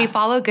safe. Yeah. We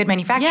follow good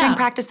manufacturing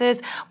practices.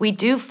 We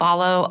do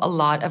follow a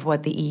lot of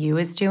what the EU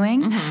is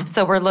doing.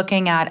 So we're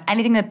looking at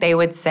anything that they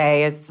would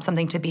say is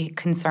something to be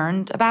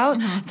concerned about.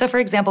 So for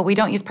example, we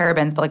don't use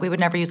parabens, but like we would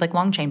never use like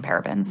long chain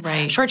parabens.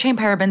 Right. Short chain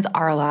parabens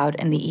are allowed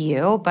in the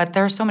EU, but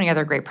there are so many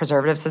other great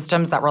preservative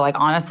systems that we're like,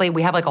 honestly,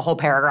 we have like a whole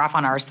paragraph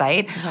on our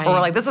site where we're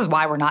like, this is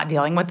why we're not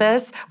dealing with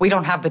this. We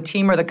don't have the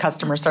team or the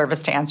customer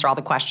service to answer all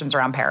the questions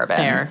around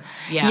parabens. Fair.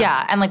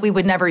 Yeah. And like we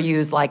would never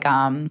use like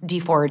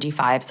D4 or D5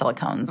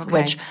 silicones,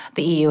 which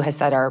the EU has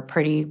said are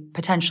pretty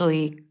potentially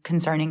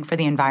concerning for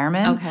the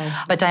environment. Okay.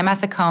 But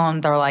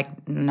dimethicone, they're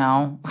like,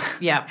 no.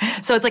 Yeah.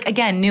 So it's like,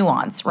 again,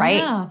 nuance, right?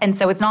 Yeah. And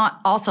so it's not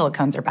all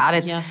silicones are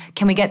bad. It's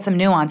can we get some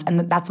nuance? And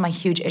that's my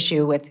huge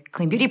issue with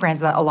clean beauty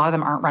brands, that a lot of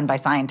them aren't run by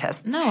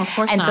scientists. No, of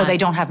course not. And so they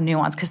don't have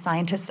nuance because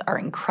scientists are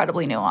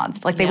incredibly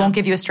nuanced. Like they won't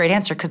give you a straight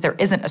answer because there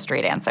isn't a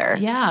straight answer.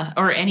 Yeah.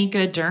 Or any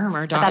good derm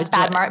or But that's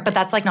bad but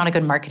that's like not a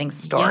good marketing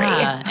story.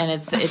 Yeah. And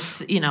it's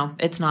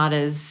it's not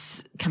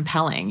as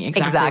compelling.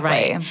 Exactly.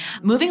 Right.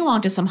 Moving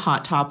along to some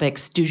hot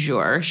topics du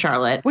jour,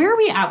 Charlotte. Where are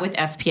we at with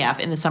SPF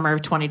in the summer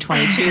of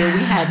 2022? We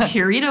had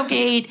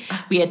Purito-gate.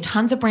 We had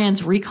tons of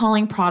brands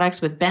recalling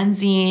products with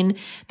benzene.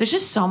 There's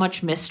just so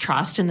much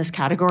mistrust in this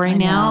category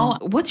now.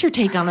 What's your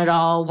take on it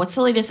all? What's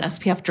the latest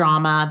SPF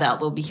drama that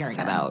we'll be hearing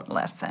about?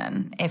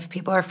 Listen, if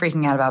people are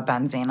freaking out about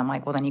benzene, I'm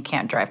like, well, then you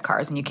can't drive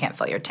cars and you can't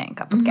fill your tank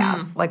up with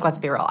gas. Like, let's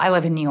be real. I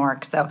live in New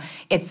York, so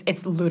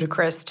it's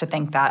ludicrous to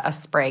think that a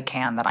spray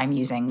can that I'm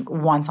using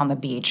once on the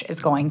beach is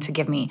going to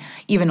give me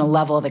even a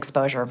level of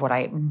exposure of what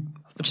I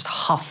just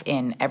huff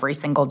in every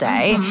single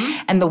day.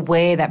 And the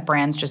way that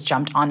brands just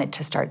jumped on it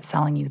to start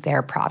selling you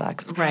their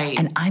products. Right.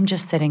 And I'm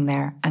just sitting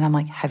there and I'm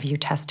like, have you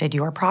tested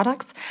your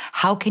products?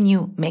 How can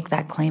you make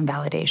that claim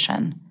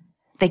validation?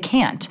 They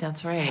can't.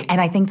 That's right. And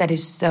I think that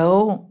is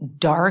so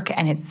dark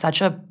and it's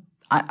such a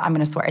I'm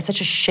going to swear, it's such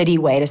a shitty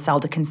way to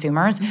sell to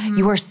consumers.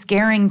 You are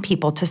scaring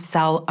people to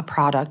sell a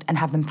product and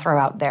have them throw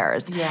out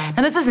theirs. Yeah.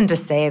 Now, this isn't to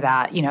say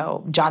that,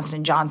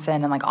 Johnson &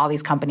 Johnson and like all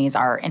these companies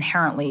are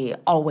inherently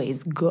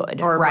always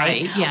good, or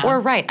right? Yeah. Or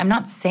right. I'm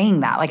not saying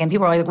that. Like, and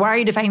people are like, why are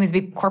you defending these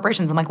big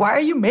corporations? I'm like, why are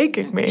you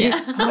making me?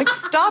 Yeah. I'm like,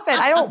 stop it.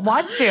 I don't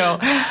want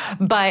to.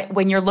 But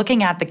when you're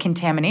looking at the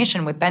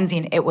contamination with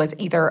benzene, it was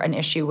either an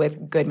issue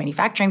with good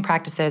manufacturing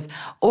practices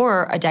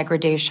or a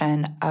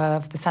degradation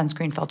of the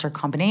sunscreen filter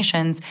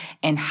combinations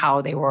and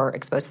how they were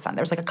exposed to sun.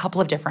 There's like a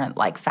couple of different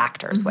like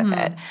factors with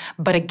it.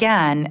 But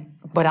again,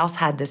 what else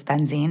had this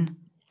benzene?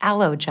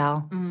 Aloe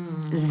gel,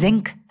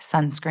 zinc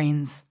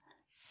sunscreens.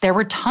 There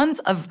were tons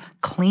of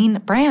clean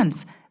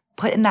brands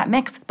put in that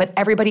mix, but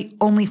everybody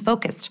only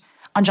focused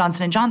on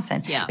Johnson &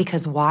 Johnson. Yeah.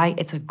 Because why?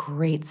 It's a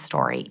great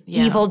story.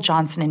 Yeah. Evil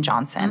Johnson &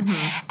 Johnson.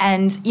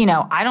 And,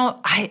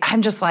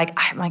 I'm just like,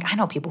 I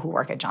know people who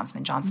work at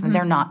Johnson & Johnson and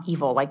they're not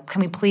evil. Like,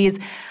 can we please,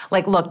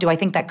 like, look, do I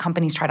think that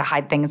companies try to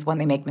hide things when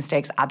they make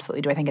mistakes?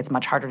 Absolutely. Do I think it's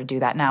much harder to do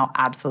that now?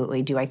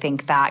 Absolutely. Do I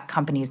think that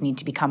companies need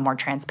to become more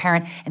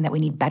transparent and that we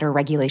need better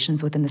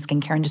regulations within the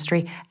skincare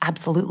industry?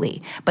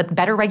 Absolutely. But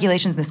better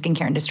regulations in the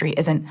skincare industry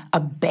isn't a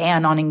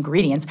ban on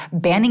ingredients.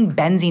 Banning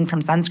benzene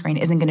from sunscreen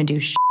isn't going to do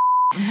shit.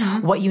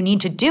 What you need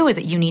to do is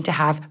that you need to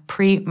have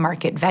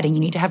pre-market vetting. You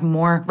need to have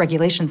more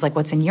regulations like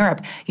what's in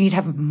Europe. You need to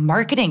have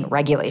marketing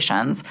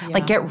regulations.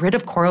 Like get rid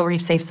of coral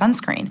reef safe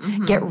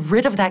sunscreen. Get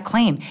rid of that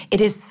claim. It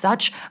is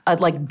such a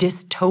like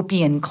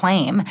dystopian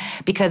claim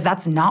because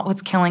that's not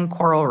what's killing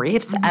coral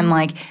reefs. And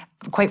like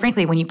quite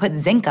frankly, when you put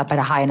zinc up at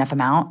a high enough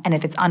amount and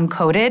if it's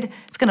uncoated,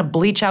 it's going to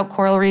bleach out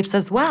coral reefs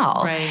as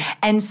well. Right.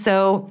 And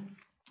so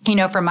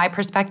from my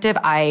perspective,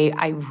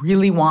 I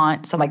really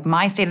want, so like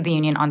my state of the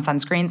union on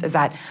sunscreens is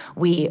that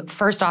we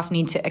first off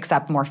need to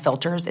accept more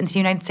filters into the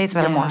United States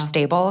that are more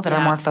stable, that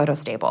are more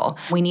photostable.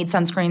 We need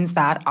sunscreens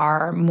that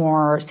are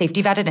more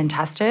safety vetted and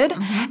tested.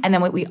 And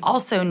then what we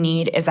also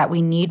need is that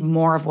we need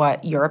more of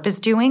what Europe is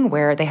doing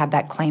where they have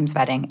that claims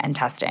vetting and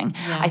testing.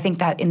 I think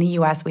that in the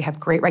US, we have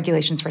great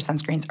regulations for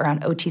sunscreens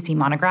around OTC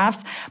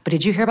monographs. But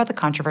did you hear about the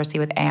controversy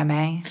with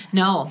AMA?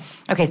 No.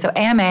 Okay, so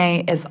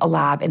AMA is a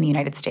lab in the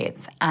United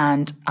States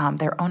and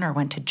their owner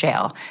went to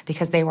jail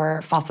because they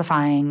were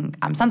falsifying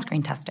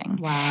sunscreen testing.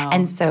 Wow.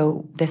 And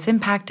so this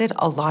impacted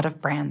a lot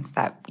of brands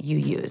that you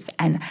use.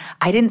 And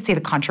I didn't see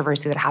the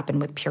controversy that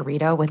happened with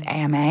Purito, with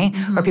AMA,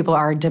 where people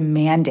are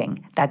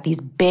demanding that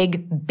these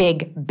big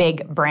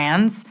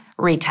brands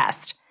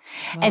retest.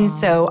 Wow. And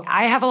so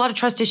I have a lot of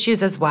trust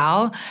issues as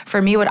well.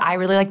 For me, what I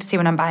really like to see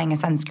when I'm buying a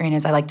sunscreen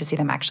is I like to see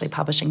them actually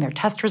publishing their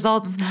test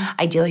results.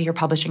 Ideally, you're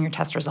publishing your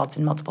test results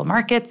in multiple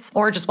markets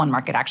or just one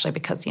market actually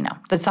because,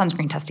 the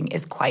sunscreen testing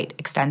is quite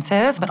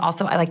extensive. But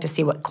also I like to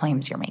see what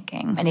claims you're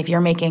making. And if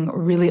you're making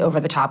really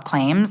over-the-top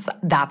claims,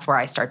 that's where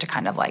I start to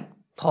kind of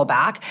pull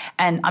back.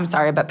 And I'm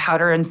sorry, but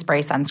powder and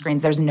spray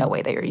sunscreens, there's no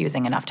way that you're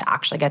using enough to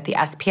actually get the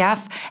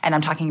SPF. And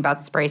I'm talking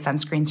about spray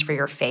sunscreens for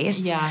your face.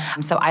 Yeah.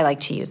 So I like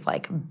to use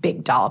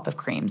big dollop of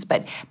creams.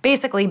 But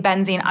basically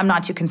benzene, I'm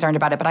not too concerned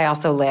about it, but I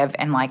also live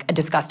in a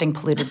disgusting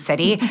polluted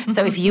city.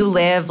 So if you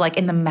live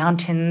in the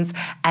mountains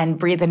and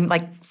breathe in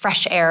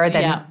fresh air,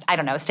 then I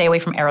don't know, stay away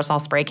from aerosol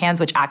spray cans,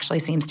 which actually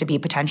seems to be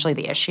potentially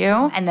the issue.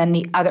 And then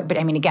the other, but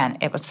I mean, again,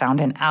 it was found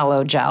in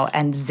aloe gel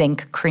and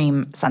zinc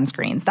cream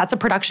sunscreens. That's a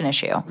production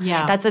issue.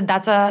 Yeah. That's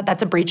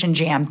a breach in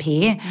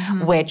GMP,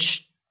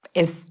 which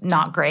is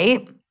not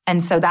great.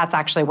 And so that's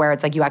actually where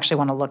it's you actually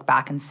want to look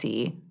back and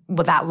see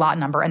with that lot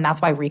number. And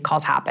that's why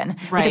recalls happen.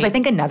 Right. Because I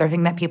think another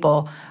thing that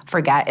people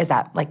forget is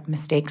that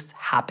mistakes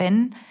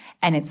happen.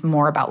 And it's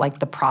more about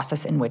the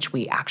process in which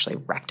we actually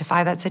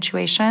rectify that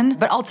situation.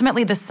 But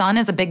ultimately, the sun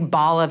is a big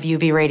ball of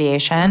UV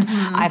radiation.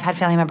 I've had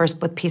family members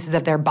with pieces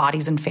of their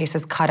bodies and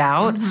faces cut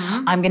out.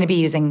 I'm going to be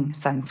using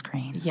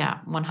sunscreen. Yeah,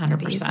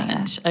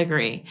 100%.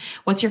 Agree.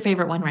 What's your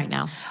favorite one right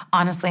now?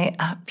 Honestly,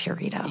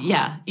 Purito.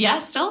 Yeah. Yeah,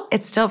 still?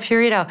 It's still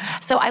Purito.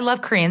 So I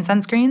love Korean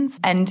sunscreens.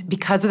 And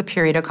because of the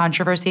Purito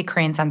controversy,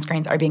 Korean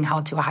sunscreens are being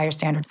held to a higher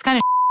standard. It's kind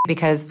of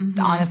because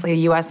honestly,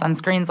 U.S.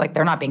 sunscreens,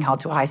 they're not being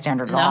held to a high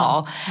standard at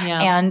all. Yeah.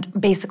 And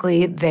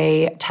basically,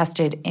 they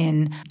tested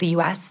in the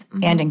U.S.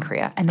 and in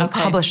Korea, and they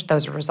published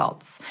those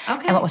results.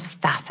 Okay. And what was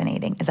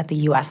fascinating is that the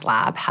U.S.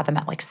 lab had them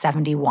at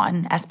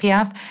 71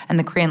 SPF, and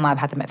the Korean lab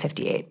had them at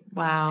 58.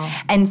 Wow.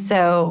 And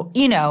so,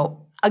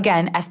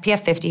 again, SPF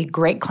 50,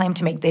 great claim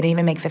to make. They didn't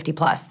even make 50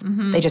 plus.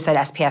 They just said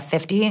SPF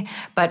 50.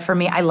 But for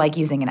me, I like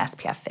using an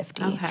SPF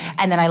 50. Okay.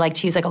 And then I like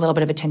to use a little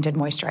bit of a tinted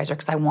moisturizer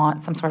because I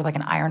want some sort of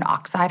an iron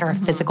oxide or a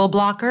physical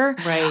blocker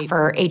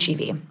for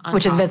HEV,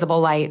 which is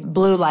visible light,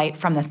 blue light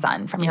from the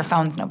sun. From your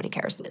phones, nobody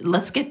cares.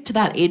 Let's get to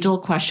that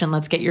age-old question.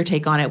 Let's get your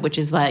take on it, which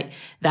is that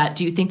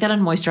do you think that a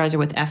moisturizer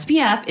with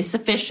SPF is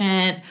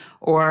sufficient?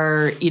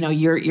 Or,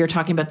 you're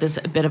talking about this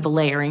bit of a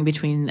layering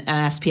between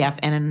an SPF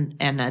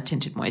and a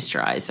tinted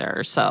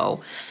moisturizer. So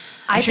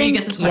I'm sure you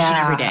get this question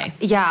every day.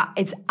 Yeah,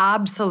 it's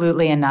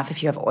absolutely enough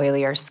if you have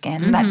oilier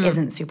skin that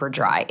isn't super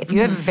dry. If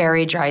you have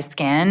very dry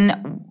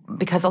skin,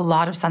 because a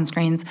lot of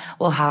sunscreens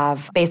will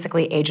have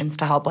basically agents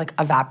to help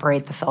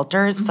evaporate the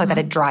filters so that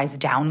it dries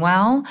down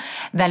well,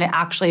 then it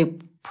actually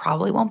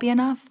probably won't be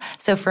enough.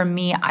 So for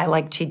me, I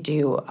like to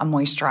do a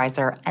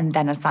moisturizer and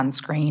then a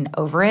sunscreen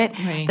over it.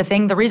 Right.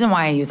 The reason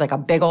why I use a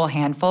big old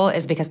handful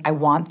is because I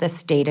want the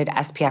stated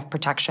SPF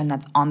protection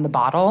that's on the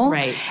bottle.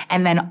 Right.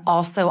 And then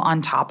also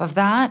on top of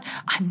that,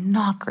 I'm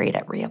not great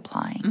at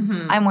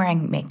reapplying. I'm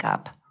wearing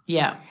makeup.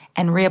 Yeah.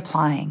 And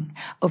reapplying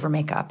over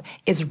makeup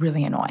is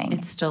really annoying.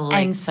 It's still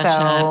such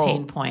a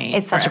pain point.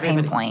 It's such a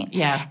pain point.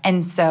 Yeah.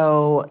 And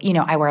so,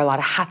 I wear a lot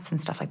of hats and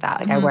stuff like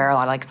that. I wear a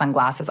lot of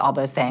sunglasses, all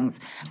those things.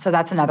 So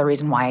that's another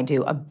reason why I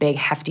do a big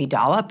hefty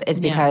dollop is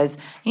because,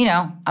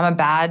 I'm a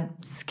bad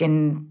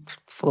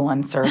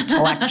skinfluencer,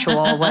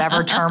 intellectual,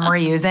 whatever term we're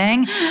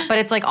using. But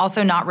it's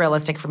also not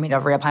realistic for me to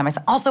reapply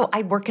myself. Also,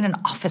 I work in an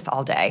office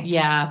all day.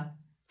 Yeah.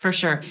 For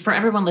sure. For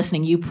everyone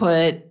listening, you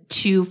put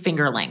 2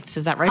 finger lengths.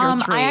 Is that right?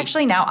 Or 3? I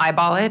actually now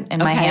eyeball it in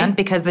my hand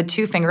because the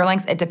 2 finger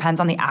lengths, it depends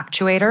on the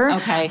actuator.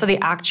 Okay. So the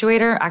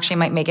actuator actually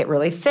might make it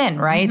really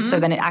thin, right? So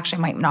then it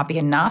actually might not be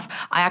enough.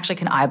 I actually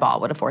can eyeball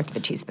what a fourth of a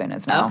teaspoon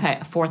is now. Okay.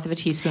 1/4 of a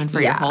teaspoon for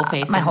your whole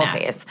face. My whole neck.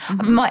 face.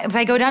 If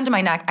I go down to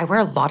my neck, I wear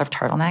a lot of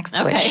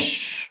turtlenecks,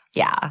 which...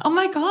 Yeah. Oh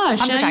my gosh.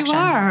 Sun protection.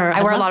 You are.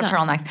 I wear a lot of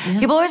turtlenecks. Yeah.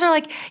 People always are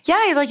like, you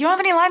don't have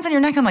any lines on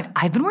your neck. I'm like,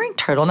 I've been wearing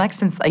turtlenecks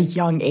since a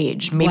young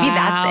age. Maybe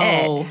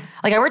that's it.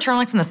 I wear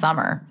turtlenecks in the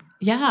summer.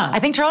 Yeah. I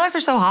think turtlenecks are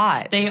so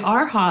hot. They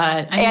are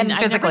hot. I mean,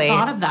 physically.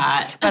 I never thought of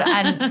that.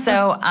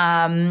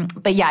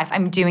 But yeah, if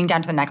I'm doing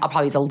down to the neck, I'll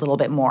probably use a little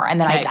bit more.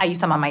 And then I use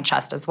some on my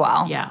chest as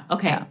well. Yeah.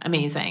 Okay. Yeah.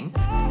 Amazing.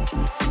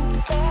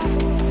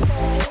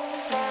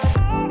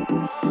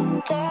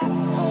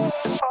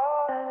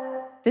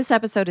 This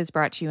episode is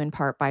brought to you in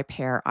part by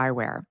Pair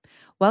Eyewear.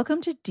 Welcome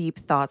to Deep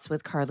Thoughts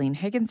with Carlene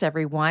Higgins,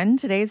 everyone.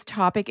 Today's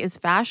topic is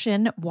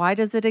fashion. Why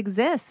does it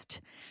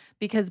exist?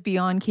 Because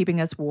beyond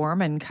keeping us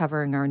warm and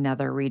covering our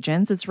nether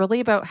regions, it's really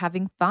about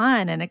having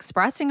fun and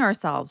expressing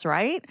ourselves,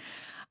 right?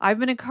 I've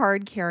been a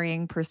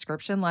card-carrying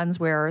prescription lens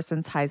wearer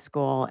since high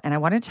school, and I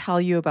want to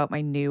tell you about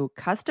my new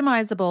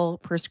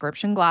customizable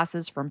prescription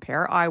glasses from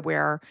Pair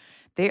Eyewear.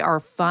 They are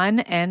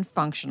fun and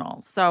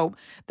functional. So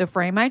the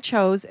frame I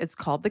chose, it's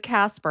called the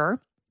Casper,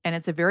 and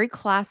it's a very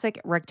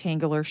classic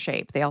rectangular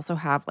shape. They also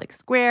have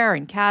square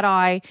and cat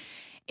eye.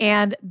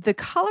 And the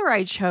color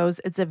I chose,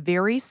 it's a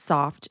very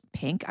soft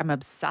pink. I'm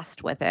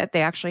obsessed with it.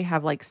 They actually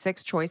have like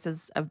 6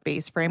 choices of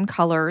base frame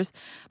colors,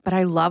 but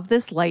I love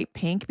this light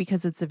pink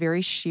because it's a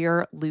very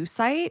sheer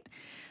lucite.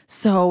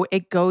 So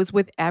it goes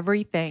with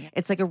everything.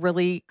 It's like a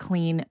really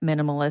clean,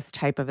 minimalist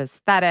type of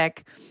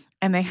aesthetic.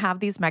 And they have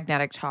these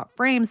magnetic top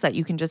frames that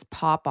you can just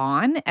pop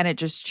on and it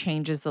just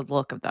changes the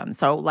look of them.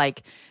 So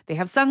like they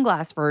have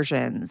sunglass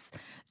versions.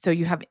 So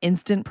you have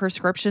instant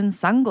prescription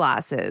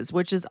sunglasses,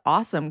 which is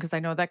awesome because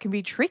I know that can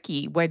be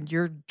tricky when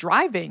you're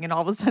driving and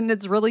all of a sudden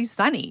it's really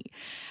sunny.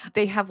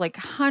 They have like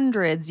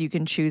hundreds you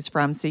can choose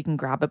from. So you can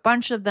grab a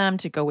bunch of them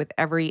to go with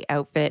every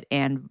outfit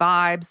and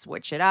vibe,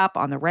 switch it up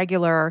on the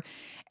regular.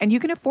 And you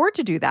can afford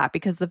to do that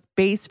because the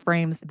base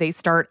frames, they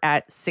start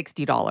at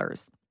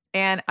 $60.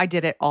 And I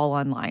did it all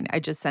online. I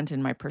just sent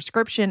in my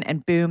prescription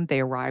and boom, they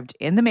arrived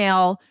in the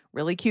mail.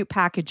 Really cute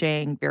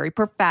packaging, very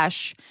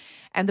profesh.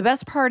 And the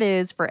best part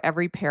is for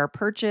every pair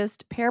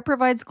purchased, Pair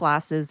provides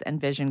glasses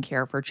and vision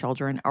care for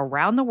children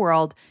around the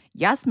world.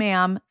 Yes,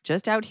 ma'am,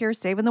 just out here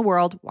saving the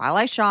world while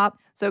I shop.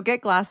 So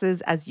get glasses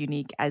as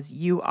unique as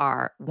you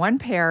are. 1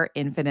 pair,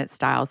 infinite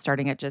style,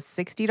 starting at just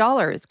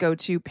 $60. Go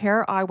to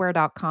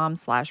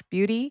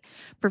paireyewear.com/beauty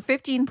for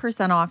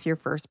 15% off your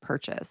first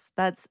purchase.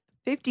 That's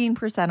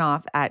 15%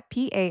 off at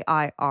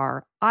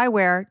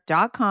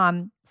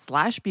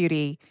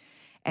paireyewear.com/beauty.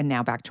 And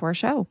now back to our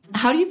show.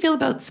 How do you feel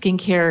about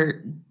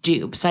skincare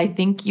dupes? I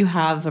think you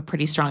have a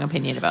pretty strong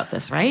opinion about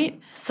this,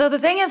 right? So the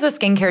thing is with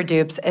skincare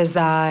dupes is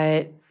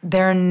that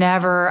they're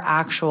never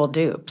actual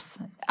dupes.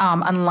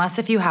 Unless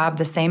if you have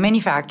the same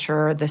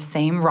manufacturer, the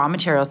same raw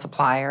material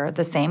supplier,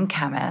 the same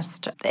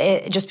chemist.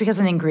 Just because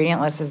an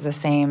ingredient list is the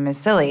same is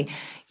silly.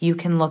 You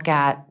can look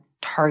at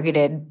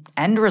targeted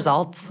end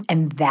results,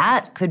 and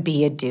that could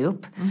be a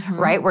dupe,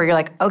 right? Where you're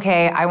like,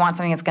 okay, I want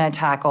something that's going to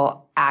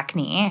tackle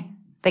acne.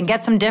 Then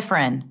get some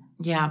different.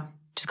 Yeah.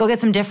 Just go get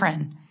some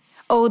different.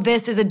 Oh,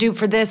 this is a dupe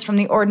for this from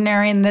The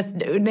Ordinary, and this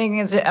thing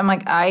is. I'm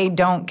like, I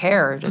don't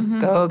care. Just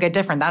go get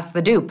different. That's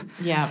the dupe.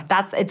 Yeah.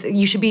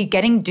 You should be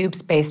getting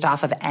dupes based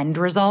off of end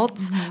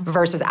results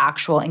versus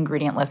actual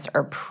ingredient lists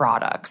or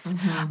products.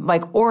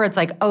 Or it's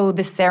like, oh,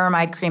 this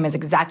ceramide cream is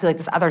exactly like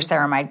this other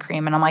ceramide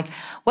cream, and I'm like,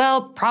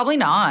 well, probably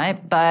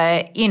not,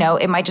 but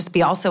it might just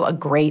be also a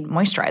great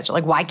moisturizer.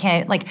 Like, why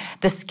can't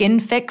the Skin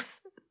Fix?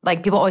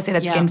 Like, people always say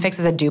that Skin Fix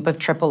is a dupe of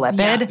triple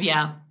lipid.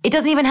 Yeah. It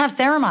doesn't even have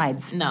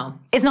ceramides. No.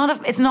 It's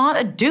not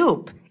a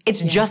dupe.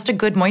 It's just a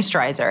good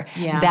moisturizer.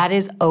 Yeah. That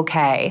is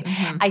okay.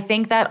 I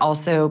think that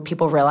also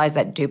people realize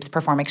that dupes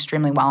perform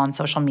extremely well on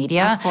social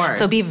media. Of course.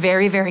 So be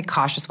very, very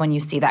cautious when you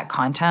see that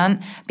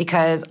content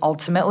because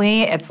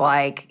ultimately it's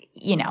like,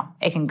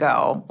 it can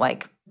go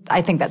like,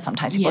 I think that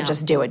sometimes people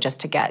just do it just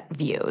to get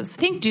views.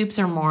 I think dupes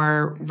are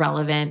more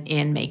relevant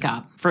in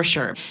makeup, for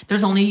sure.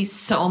 There's only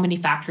so many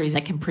factories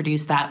that can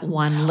produce that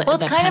one Well,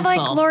 it's kind of like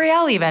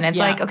L'Oreal even. It's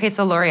like, okay,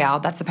 so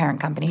L'Oreal, that's the parent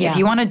company. Yeah. If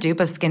you want a dupe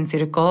of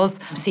SkinCeuticals,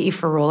 CE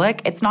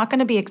Ferulic, it's not going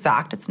to be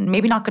exact. It's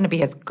maybe not going to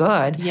be as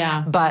good.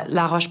 Yeah. But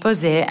La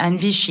Roche-Posay and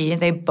Vichy,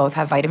 they both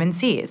have vitamin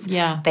C's.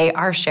 Yeah. They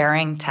are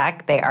sharing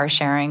tech. They are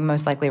sharing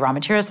most likely raw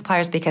material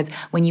suppliers because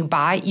when you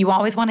buy, you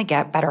always want to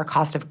get better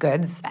cost of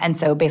goods. And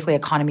so basically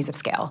economies of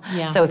scale.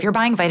 Yeah. So if you're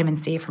buying vitamin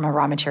C from a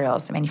raw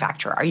materials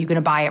manufacturer, are you going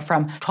to buy it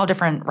from 12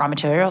 different raw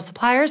material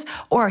suppliers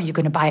or are you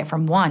going to buy it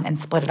from one and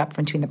split it up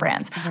between the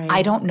brands? Right.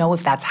 I don't know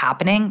if that's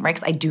happening, right?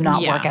 Because I do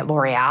not work at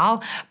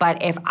L'Oreal.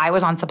 But if I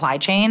was on supply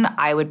chain,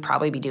 I would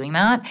probably be doing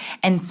that.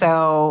 And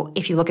so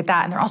if you look at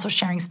that and they're also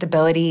sharing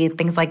stability,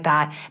 things like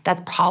that,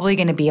 that's probably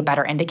going to be a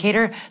better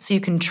indicator. So you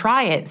can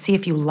try it, see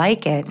if you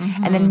like it,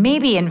 and then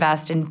maybe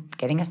invest in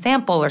getting a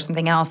sample or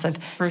something else of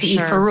CE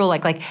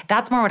Ferulic. Like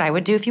that's more what I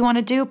would do if you want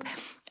to dupe.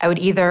 I would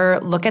either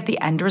look at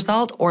the end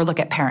result or look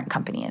at parent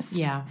companies.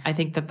 Yeah, I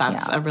think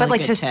that's a really But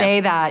like good to tip.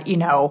 say that,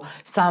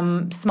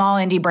 some small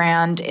indie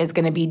brand is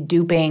going to be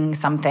duping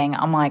something,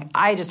 I'm like,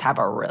 I just have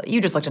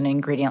you just looked at an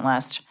ingredient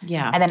list.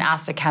 Yeah. And then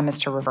asked a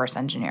chemist to reverse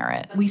engineer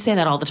it. We say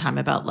that all the time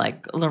about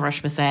like La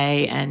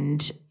Roche-Posay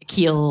and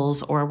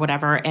Kiehl's or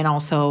whatever, and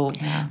also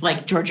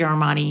like Giorgio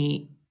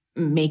Armani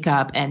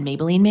makeup and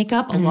Maybelline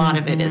makeup. A lot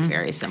of it is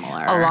very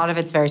similar. A lot of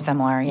it's very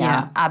similar.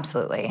 Yeah,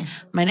 absolutely.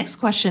 My next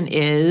question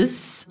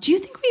is, do you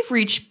think we've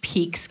reached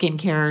peak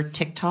skincare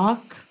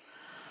TikTok?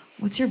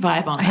 What's your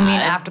vibe on that? I mean,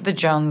 after the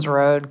Jones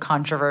Road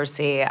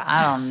controversy,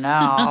 I don't know.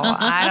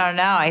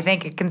 I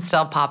think it can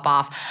still pop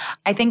off.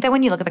 I think that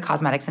when you look at the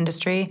cosmetics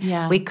industry,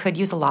 we could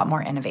use a lot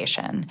more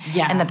innovation.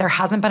 Yeah. And that there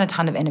hasn't been a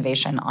ton of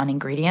innovation on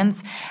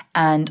ingredients.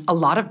 And a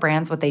lot of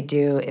brands, what they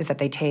do is that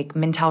they take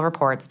Mintel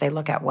reports, they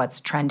look at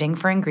what's trending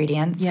for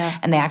ingredients,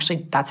 and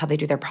that's how they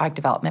do their product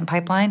development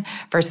pipeline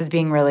versus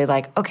being really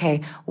like,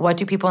 okay, what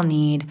do people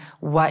need?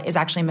 What is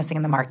actually missing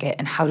in the market?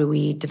 And how do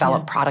we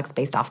develop products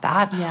based off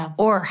that? Yeah.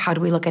 Or how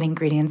do we look at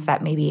ingredients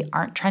that maybe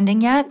aren't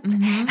trending yet?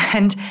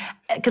 And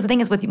because the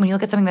thing is, when you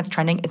look at something that's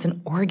trending, it's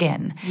an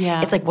organ.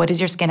 Yeah. It's like, what does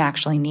your skin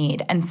actually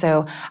need? And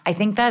so I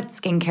think that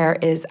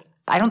skincare is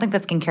I don't think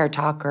that skincare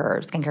talk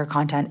or skincare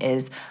content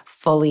is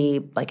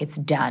fully like it's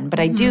done. But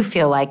I do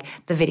feel like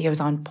the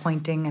videos on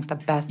pointing at the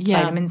best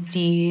vitamin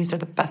C's or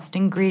the best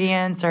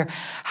ingredients or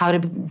how to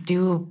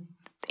do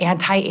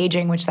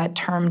anti-aging, which that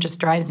term just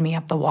drives me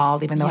up the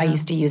wall, even though I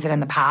used to use it in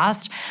the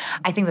past.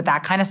 I think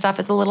that kind of stuff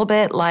is a little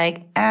bit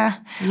like,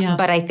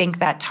 But I think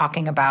that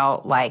talking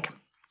about like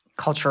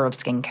culture of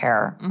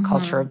skincare,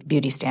 culture of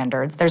beauty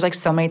standards, there's like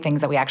so many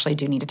things that we actually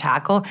do need to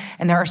tackle.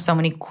 And there are so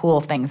many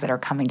cool things that are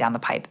coming down the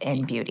pipe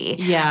in beauty.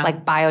 Yeah.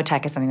 Like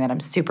biotech is something that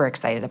I'm super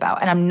excited about.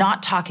 And I am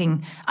not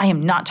talking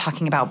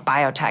about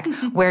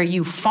biotech where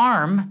you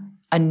farm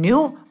a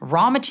new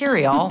raw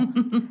material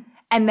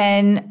and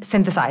then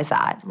synthesize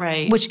that,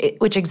 right?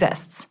 Which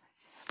exists.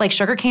 Like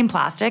sugarcane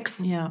plastics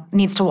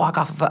needs to walk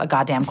off of a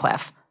goddamn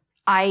cliff.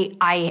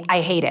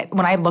 I hate it.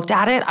 When I looked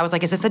at it, I was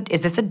like, is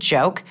this a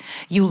joke?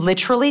 You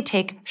literally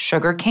take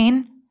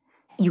sugarcane,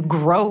 you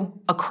grow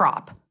a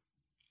crop,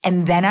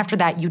 and then after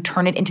that, you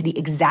turn it into the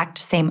exact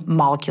same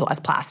molecule as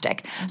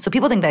plastic. So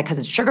people think that because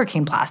it's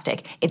sugarcane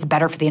plastic, it's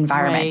better for the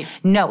environment.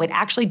 Right. No, it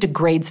actually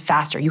degrades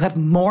faster. You have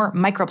more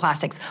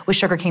microplastics with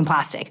sugarcane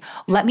plastic.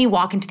 Let me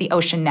walk into the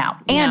ocean now.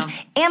 And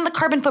the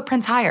carbon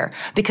footprint's higher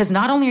because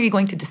not only are you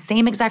going through the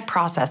same exact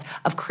process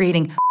of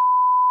creating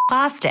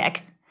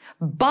plastic,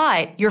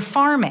 but you're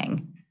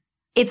farming.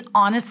 It's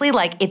honestly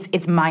like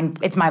it's my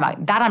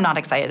mind. That I'm not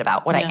excited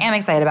about. What I am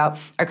excited about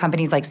are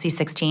companies like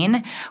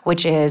C16,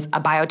 which is a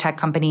biotech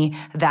company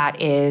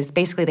that is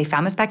basically they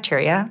found this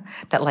bacteria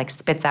that like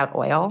spits out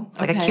oil.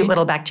 It's like a cute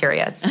little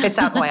bacteria. It spits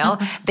out oil.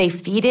 They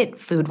feed it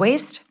food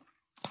waste.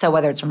 So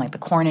whether it's from like the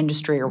corn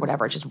industry or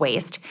whatever, just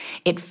waste,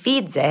 it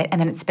feeds it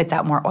and then it spits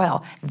out more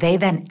oil. They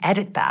then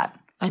edit that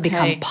to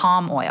become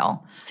palm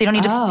oil. So you don't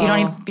need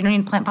you don't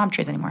need to plant palm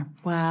trees anymore.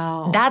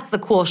 Wow. That's the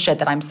cool shit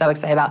that I'm so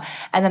excited about.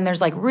 And then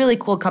there's like really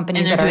cool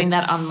companies that are doing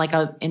that on like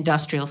an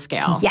industrial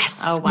scale. Yes.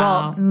 Oh, wow.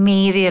 Well,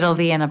 maybe it'll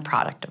be in a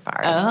product of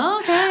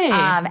ours. Okay.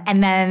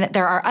 And then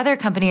there are other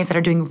companies that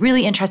are doing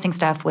really interesting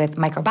stuff with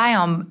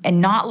microbiome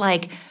and not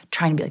like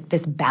trying to be like,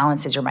 this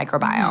balances your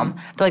microbiome.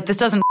 They're like, this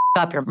doesn't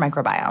up your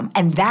microbiome.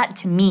 And that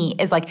to me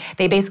is like,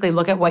 they basically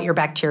look at what your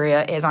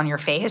bacteria is on your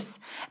face.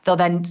 They'll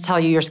then tell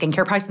you your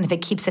skincare products. And if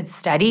it keeps it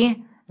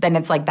steady, then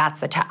it's like,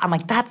 that's the I'm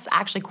like, that's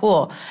actually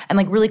cool. And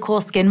like really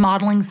cool skin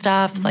modeling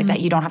stuff. So like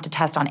that you don't have to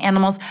test on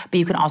animals, but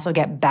you can also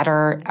get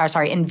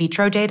in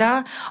vitro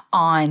data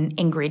on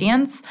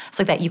ingredients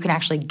so that you can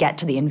actually get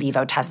to the in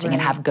vivo testing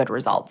and have good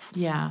results.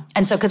 Yeah.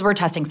 And so, because we're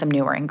testing some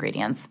newer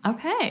ingredients.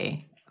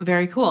 Okay.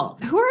 Very cool.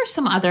 Who are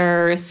some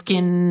other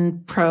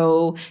skin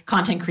pro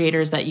content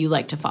creators that you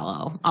like to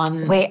follow?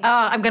 I'm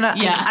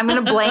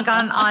gonna blank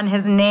on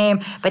his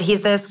name, but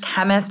he's this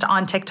chemist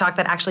on TikTok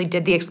that actually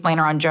did the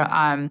explainer on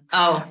on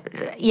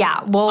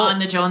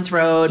the Jones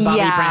Road, Bobby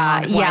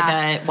Brown.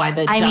 Why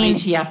the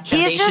WTF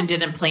Foundation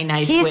didn't play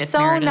nice with He's so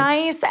Meredith's.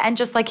 Nice and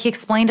just like he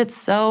explained it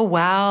so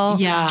well.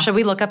 Yeah. Should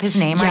we look up his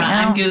name right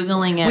now? I'm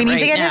Googling it. We need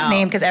to get his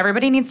name because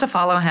everybody needs to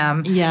follow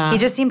him. Yeah. He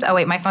just seemed. Oh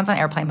wait, my phone's on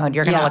airplane mode.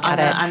 You're gonna look at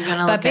it. I'm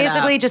gonna. But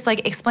basically just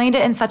like explained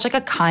it in such like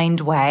a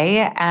kind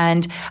way.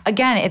 And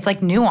again, it's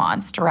like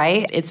nuanced,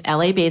 right? It's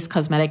LA-based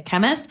cosmetic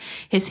chemist.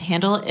 His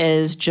handle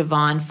is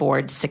Javon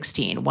Ford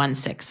 16, and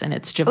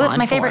it's Javon. Oh, it's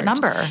my favorite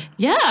number.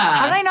 Yeah.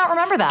 How did I not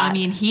remember that? I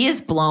mean, he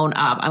is blown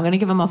up. I'm going to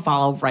give him a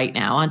follow right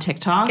now on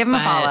TikTok. Give him a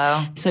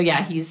follow. So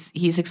yeah,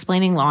 he's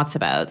explaining lots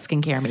about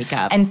skincare,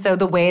 makeup. And so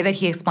the way that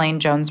he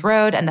explained Jones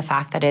Road and the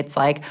fact that it's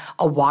like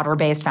a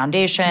water-based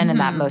foundation and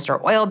that most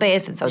are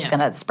oil-based, and so it's going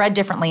to spread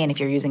differently. And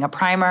if you're using a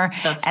primer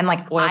and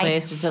like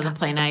oil-based, it doesn't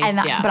play nice.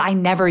 But I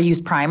never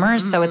use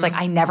primers. So it's like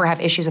I never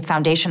have issues with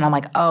foundation. I'm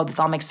like, oh, this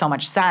all makes so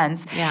much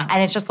sense. Yeah.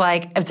 And it's just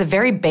like, it's a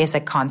very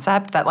basic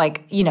concept that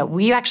like, you know,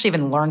 we actually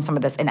even learned some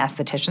of this in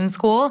esthetician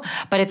school,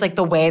 but it's like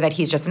the way that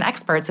he's just an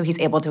expert. So he's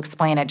able to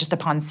explain it just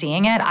upon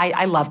seeing it.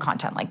 I love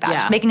content like that.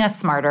 Just making us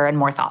smarter and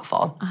more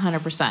thoughtful.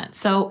 100%.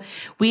 So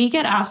we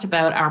get asked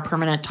about our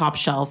permanent top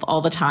shelf all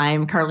the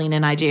time. Carlene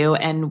and I do.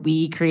 And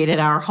we created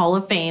our Hall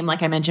of Fame,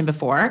 like I mentioned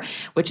before,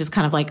 which is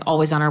kind of like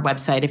always on our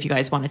website if you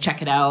guys want to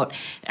check it out.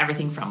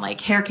 Everything from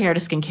like hair care to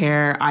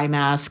skincare, eye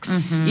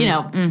masks,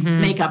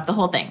 makeup, the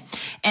whole thing.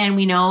 And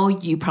we know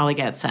you probably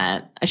get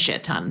sent a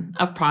shit ton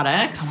of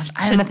products. So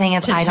much. And the thing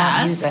is, I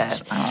don't use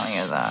it. I don't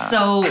use it.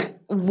 So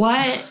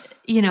what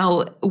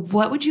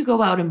would you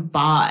go out and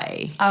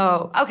buy?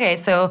 Oh, okay.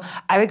 So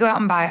I would go out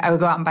and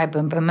buy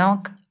Boom Boom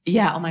milk.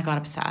 Yeah. Oh my God.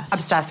 Obsessed.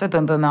 Obsessed with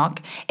Boom Boom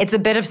milk. It's a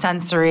bit of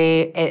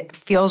sensory. It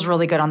feels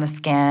really good on the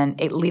skin.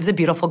 It leaves a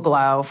beautiful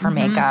glow for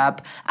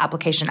makeup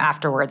application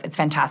afterwards. It's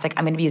fantastic.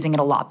 I'm going to be using it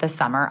a lot this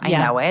summer. I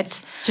know it.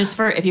 Just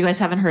for, if you guys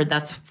haven't heard,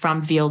 that's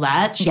from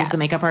Violette. She's the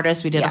makeup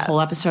artist. We did a whole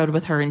episode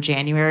with her in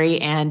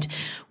January, and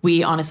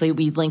we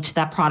linked to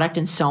that product,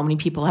 and so many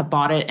people have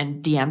bought it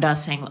and DM'd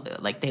us saying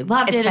like they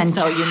loved it. It's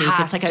so unique.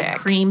 It's like a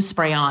cream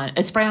spray-on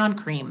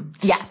cream.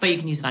 Yes. But you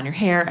can use it on your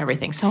hair,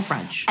 everything. So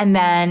French. And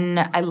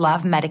then I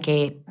love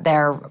medicate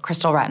their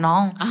crystal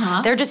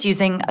retinol. They're just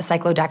using a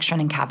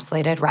cyclodextrin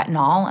encapsulated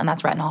retinol, and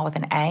that's retinol with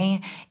an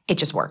A. It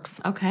just works.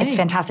 Okay. It's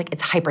fantastic.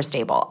 It's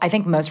hyperstable. I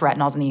think most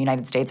retinols in the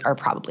United States are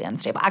probably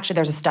unstable. Actually,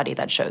 there's a study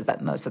that shows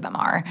that most of them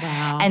are.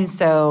 Wow. And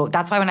so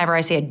that's why whenever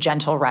I say a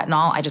gentle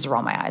retinol, I just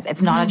roll my eyes.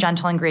 It's not a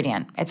gentle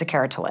ingredient. It's a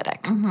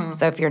keratolytic.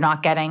 So if you're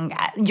not getting,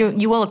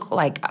 you will look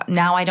like,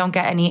 now I don't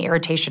get any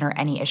irritation or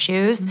any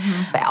issues,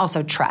 but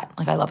also Tret.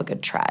 Like I love a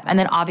good Tret. And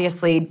then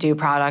obviously do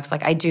products,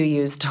 like I do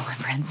use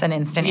Deliverance and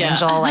Instant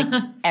Angel like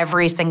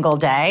every single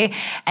day.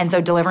 And so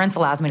Deliverance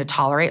allows me to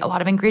tolerate a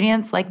lot of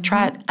ingredients like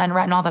Tret and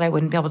retinol that I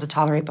wouldn't be able to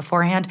tolerate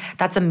beforehand.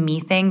 That's a me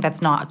thing.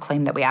 That's not a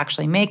claim that we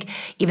actually make,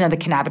 even though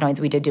the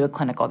cannabinoids, we did do a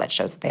clinical that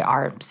shows that they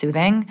are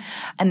soothing.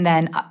 And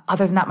then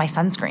other than that, my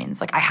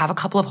sunscreens. Like I have a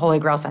couple of Holy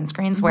Grail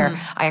sunscreens where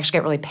I actually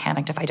get really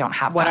panicked if I don't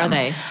have them. What are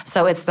they?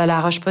 So it's the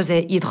La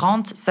Roche-Posay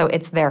Hydrante. So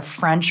it's their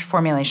French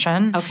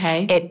formulation.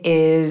 Okay. It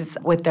is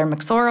with their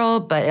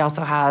Mixoral, but it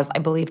also has, I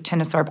believe,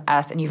 Tinosorb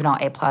S and Uvenol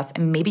A+,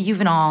 and maybe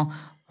Uvenol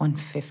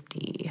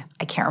 150.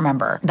 I can't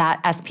remember.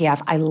 That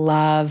SPF, I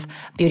love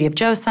Beauty of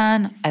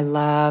Joseon. I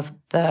love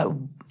the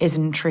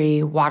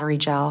Isntree watery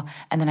gel.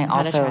 And then I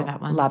also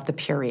love the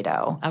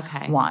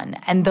Purito one.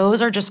 And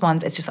those are just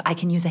ones, it's just, I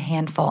can use a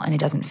handful and it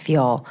doesn't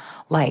feel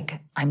like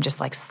I'm just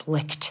like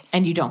slicked.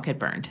 And you don't get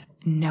burned.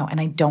 No, and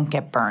I don't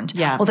get burned.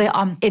 Yeah. Well, they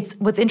it's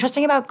what's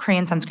interesting about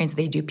Korean sunscreens.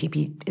 They do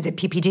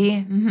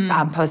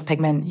PPD, post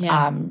pigment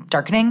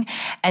darkening,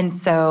 and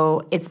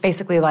so it's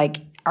basically like,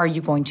 are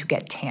you going to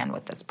get tan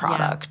with this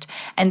product?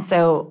 And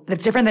so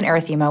it's different than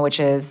erythema, which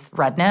is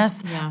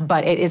redness,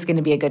 but it is going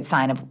to be a good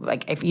sign of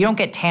like if you don't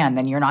get tan,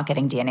 then you're not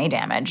getting DNA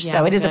damage.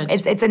 So it is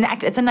it's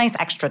a nice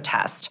extra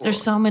test.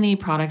 There's so many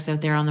products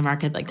out there on the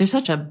market. Like there's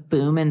such a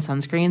boom in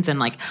sunscreens, and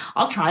like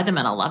I'll try them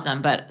and I'll love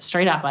them, but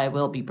straight up I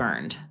will be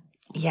burned.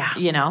 Yeah.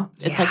 You know?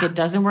 It's like it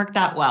doesn't work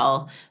that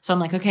well. So I'm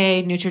like,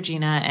 okay,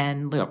 Neutrogena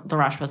and La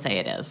Roche-Posay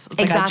it is.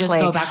 It's exactly. Like I just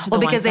go back to the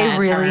because ones they that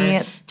really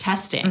are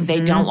testing. They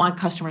don't want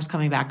customers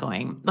coming back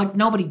going, like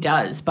nobody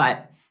does,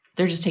 but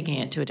they're just taking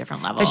it to a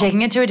different level. They're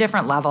taking it to a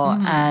different level,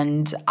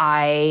 and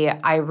I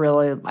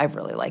really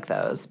like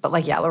those. But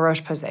like, La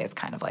Roche-Posay is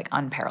kind of like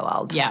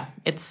unparalleled. Yeah,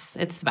 it's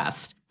the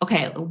best.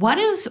 Okay,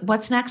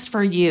 what's next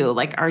for you?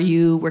 Like, are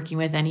you working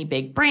with any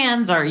big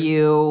brands? Are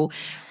you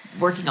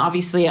working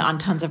obviously on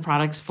tons of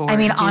products for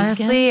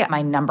honestly,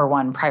 my number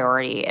one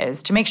priority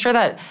is to make sure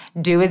that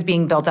Dew is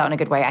being built out in a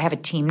good way. I have a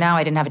team now.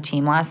 I didn't have a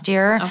team last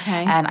year.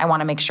 Okay. And I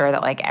want to make sure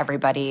that like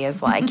everybody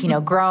is like,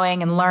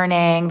 growing and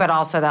learning, but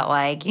also that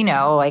like,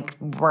 like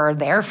we're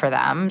there for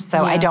them.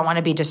 So I don't want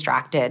to be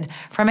distracted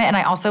from it. And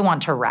I also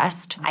want to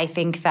rest. I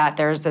think that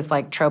there's this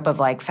like trope of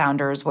like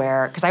founders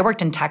where, because I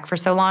worked in tech for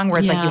so long, where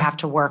it's like you have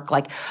to work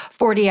like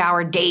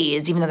 40-hour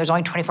days, even though there's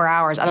only 24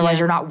 hours. Otherwise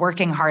you're not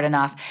working hard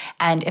enough.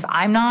 And if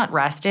I'm not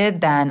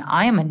rested, then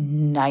I am a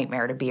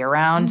nightmare to be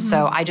around.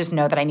 So I just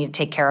know that I need to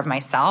take care of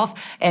myself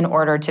in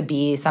order to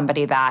be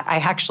somebody that I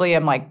actually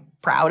am like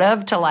proud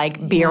of to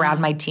like be around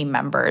my team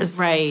members.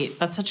 Right.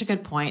 That's such a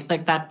good point.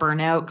 Like that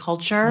burnout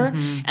culture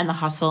and the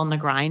hustle and the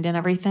grind and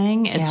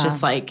everything. It's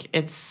just like,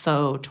 it's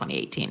so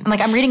 2018. And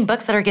like I'm reading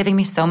books that are giving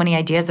me so many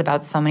ideas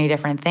about so many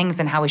different things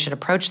and how we should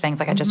approach things.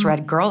 Like I just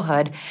read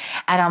Girlhood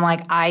and I'm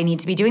like, I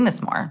need to be doing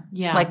this more.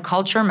 Yeah. Like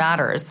culture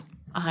matters.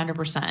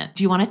 100%.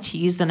 Do you want to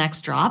tease the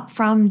next drop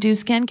from Dew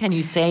Skin? Can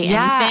you say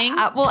anything?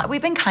 Well,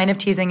 we've been kind of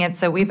teasing it.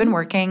 So we've been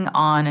working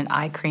on an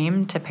eye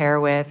cream to pair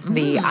with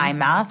the eye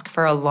mask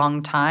for a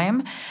long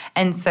time.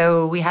 And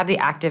so we have the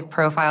active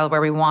profile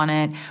where we want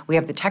it. We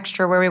have the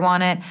texture where we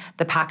want it.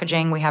 The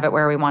packaging, we have it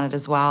where we want it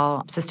as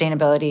well.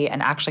 Sustainability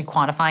and actually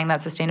quantifying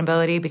that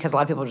sustainability, because a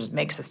lot of people just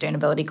make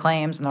sustainability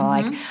claims and they're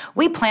like,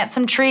 we plant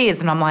some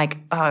trees. And I'm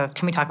like,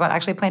 can we talk about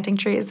actually planting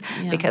trees?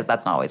 Because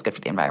that's not always good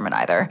for the environment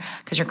either,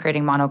 because you're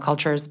creating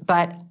monoculture.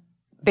 But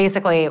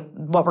basically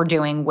what we're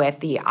doing with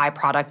the eye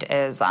product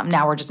is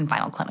now we're just in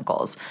final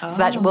clinicals. So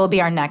that will be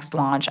our next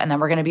launch. And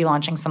then we're going to be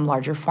launching some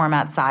larger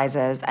format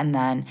sizes. And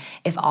then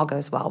if all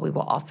goes well, we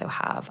will also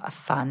have a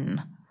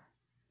fun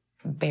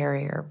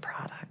barrier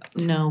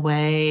product. No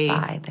way.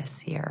 By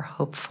this year,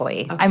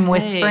 hopefully. Okay. I'm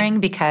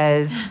whispering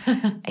because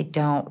I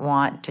don't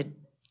want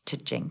to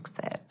jinx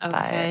it. Okay.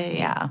 But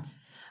yeah.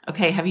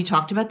 Okay, have you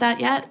talked about that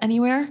yet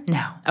anywhere?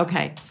 No.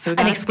 Okay, so we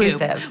got an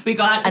exclusive. We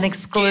got an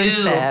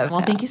exclusive.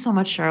 Well, thank you so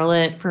much,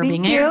 Charlotte, for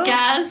being our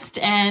guest.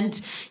 And,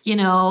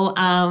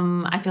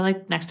 I feel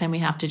like next time we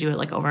have to do it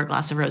like over a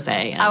glass of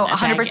rosé.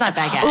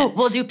 100%. Oh,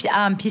 we'll do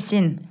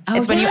piscine.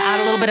 It's when you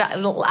add a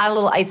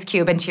little ice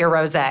cube into your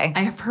rosé.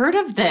 I've heard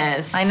of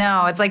this. I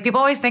know. It's like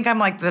people always think I'm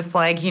like this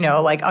like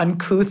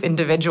uncouth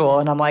individual.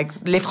 And I'm like,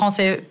 les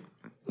Français,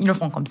 ils le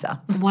font comme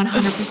ça.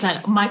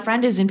 100%. My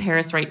friend is in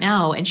Paris right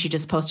now, and she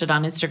just posted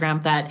on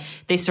Instagram that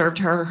they served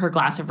her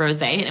glass of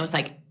rosé, and it was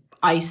like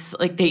ice.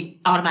 Like they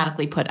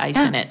automatically put ice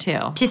in it too.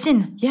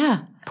 Piscine. Yeah.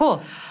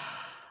 Pool.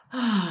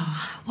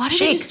 Why did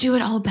they just do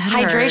it all better?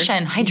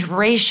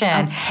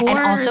 Hydration. Of And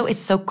also course. it's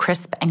so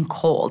crisp and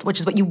cold, which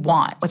is what you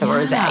want with a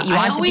rosé. You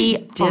want it to be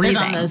freezing. I always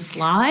did it on the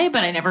sly,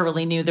 but I never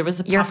really knew there was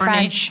a proper You're name.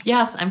 French.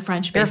 Yes, I'm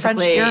French,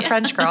 basically. You're a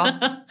French girl.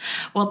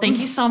 Well, thank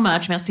you so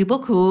much. Merci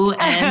beaucoup.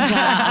 And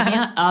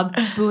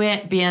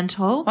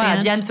bientôt.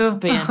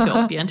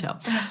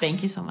 Bientôt.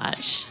 Thank you so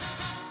much.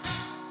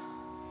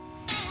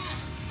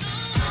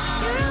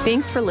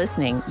 Thanks for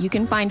listening. You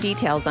can find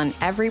details on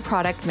every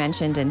product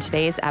mentioned in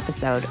today's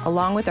episode,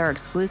 along with our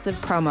exclusive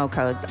promo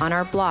codes on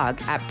our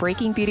blog at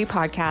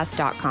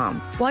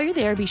breakingbeautypodcast.com. While you're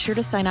there, be sure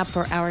to sign up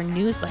for our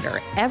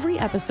newsletter. Every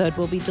episode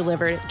will be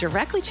delivered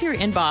directly to your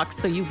inbox,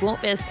 so you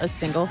won't miss a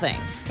single thing.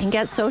 And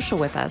get social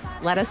with us.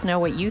 Let us know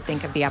what you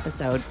think of the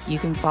episode. You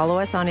can follow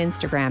us on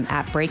Instagram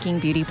at Breaking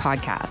Beauty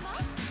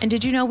Podcast. And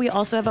did you know we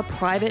also have a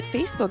private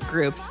Facebook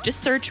group?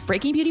 Just search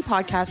Breaking Beauty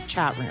Podcast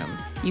Chat Room.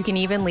 You can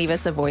even leave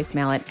us a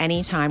voicemail at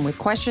any time with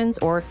questions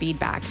or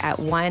feedback at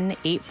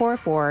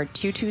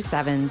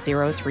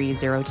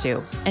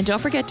 1-844-227-0302. And don't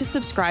forget to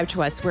subscribe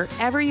to us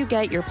wherever you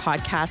get your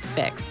podcast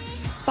fix.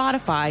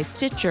 Spotify,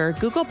 Stitcher,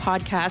 Google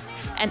Podcasts,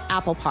 and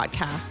Apple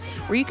Podcasts,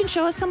 where you can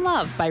show us some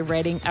love by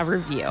writing a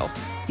review.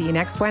 See you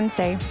next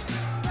Wednesday.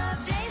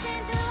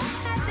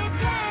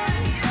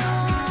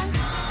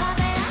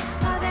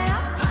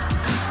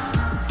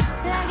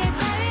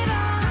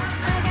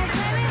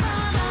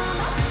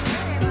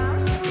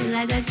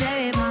 Like a cherry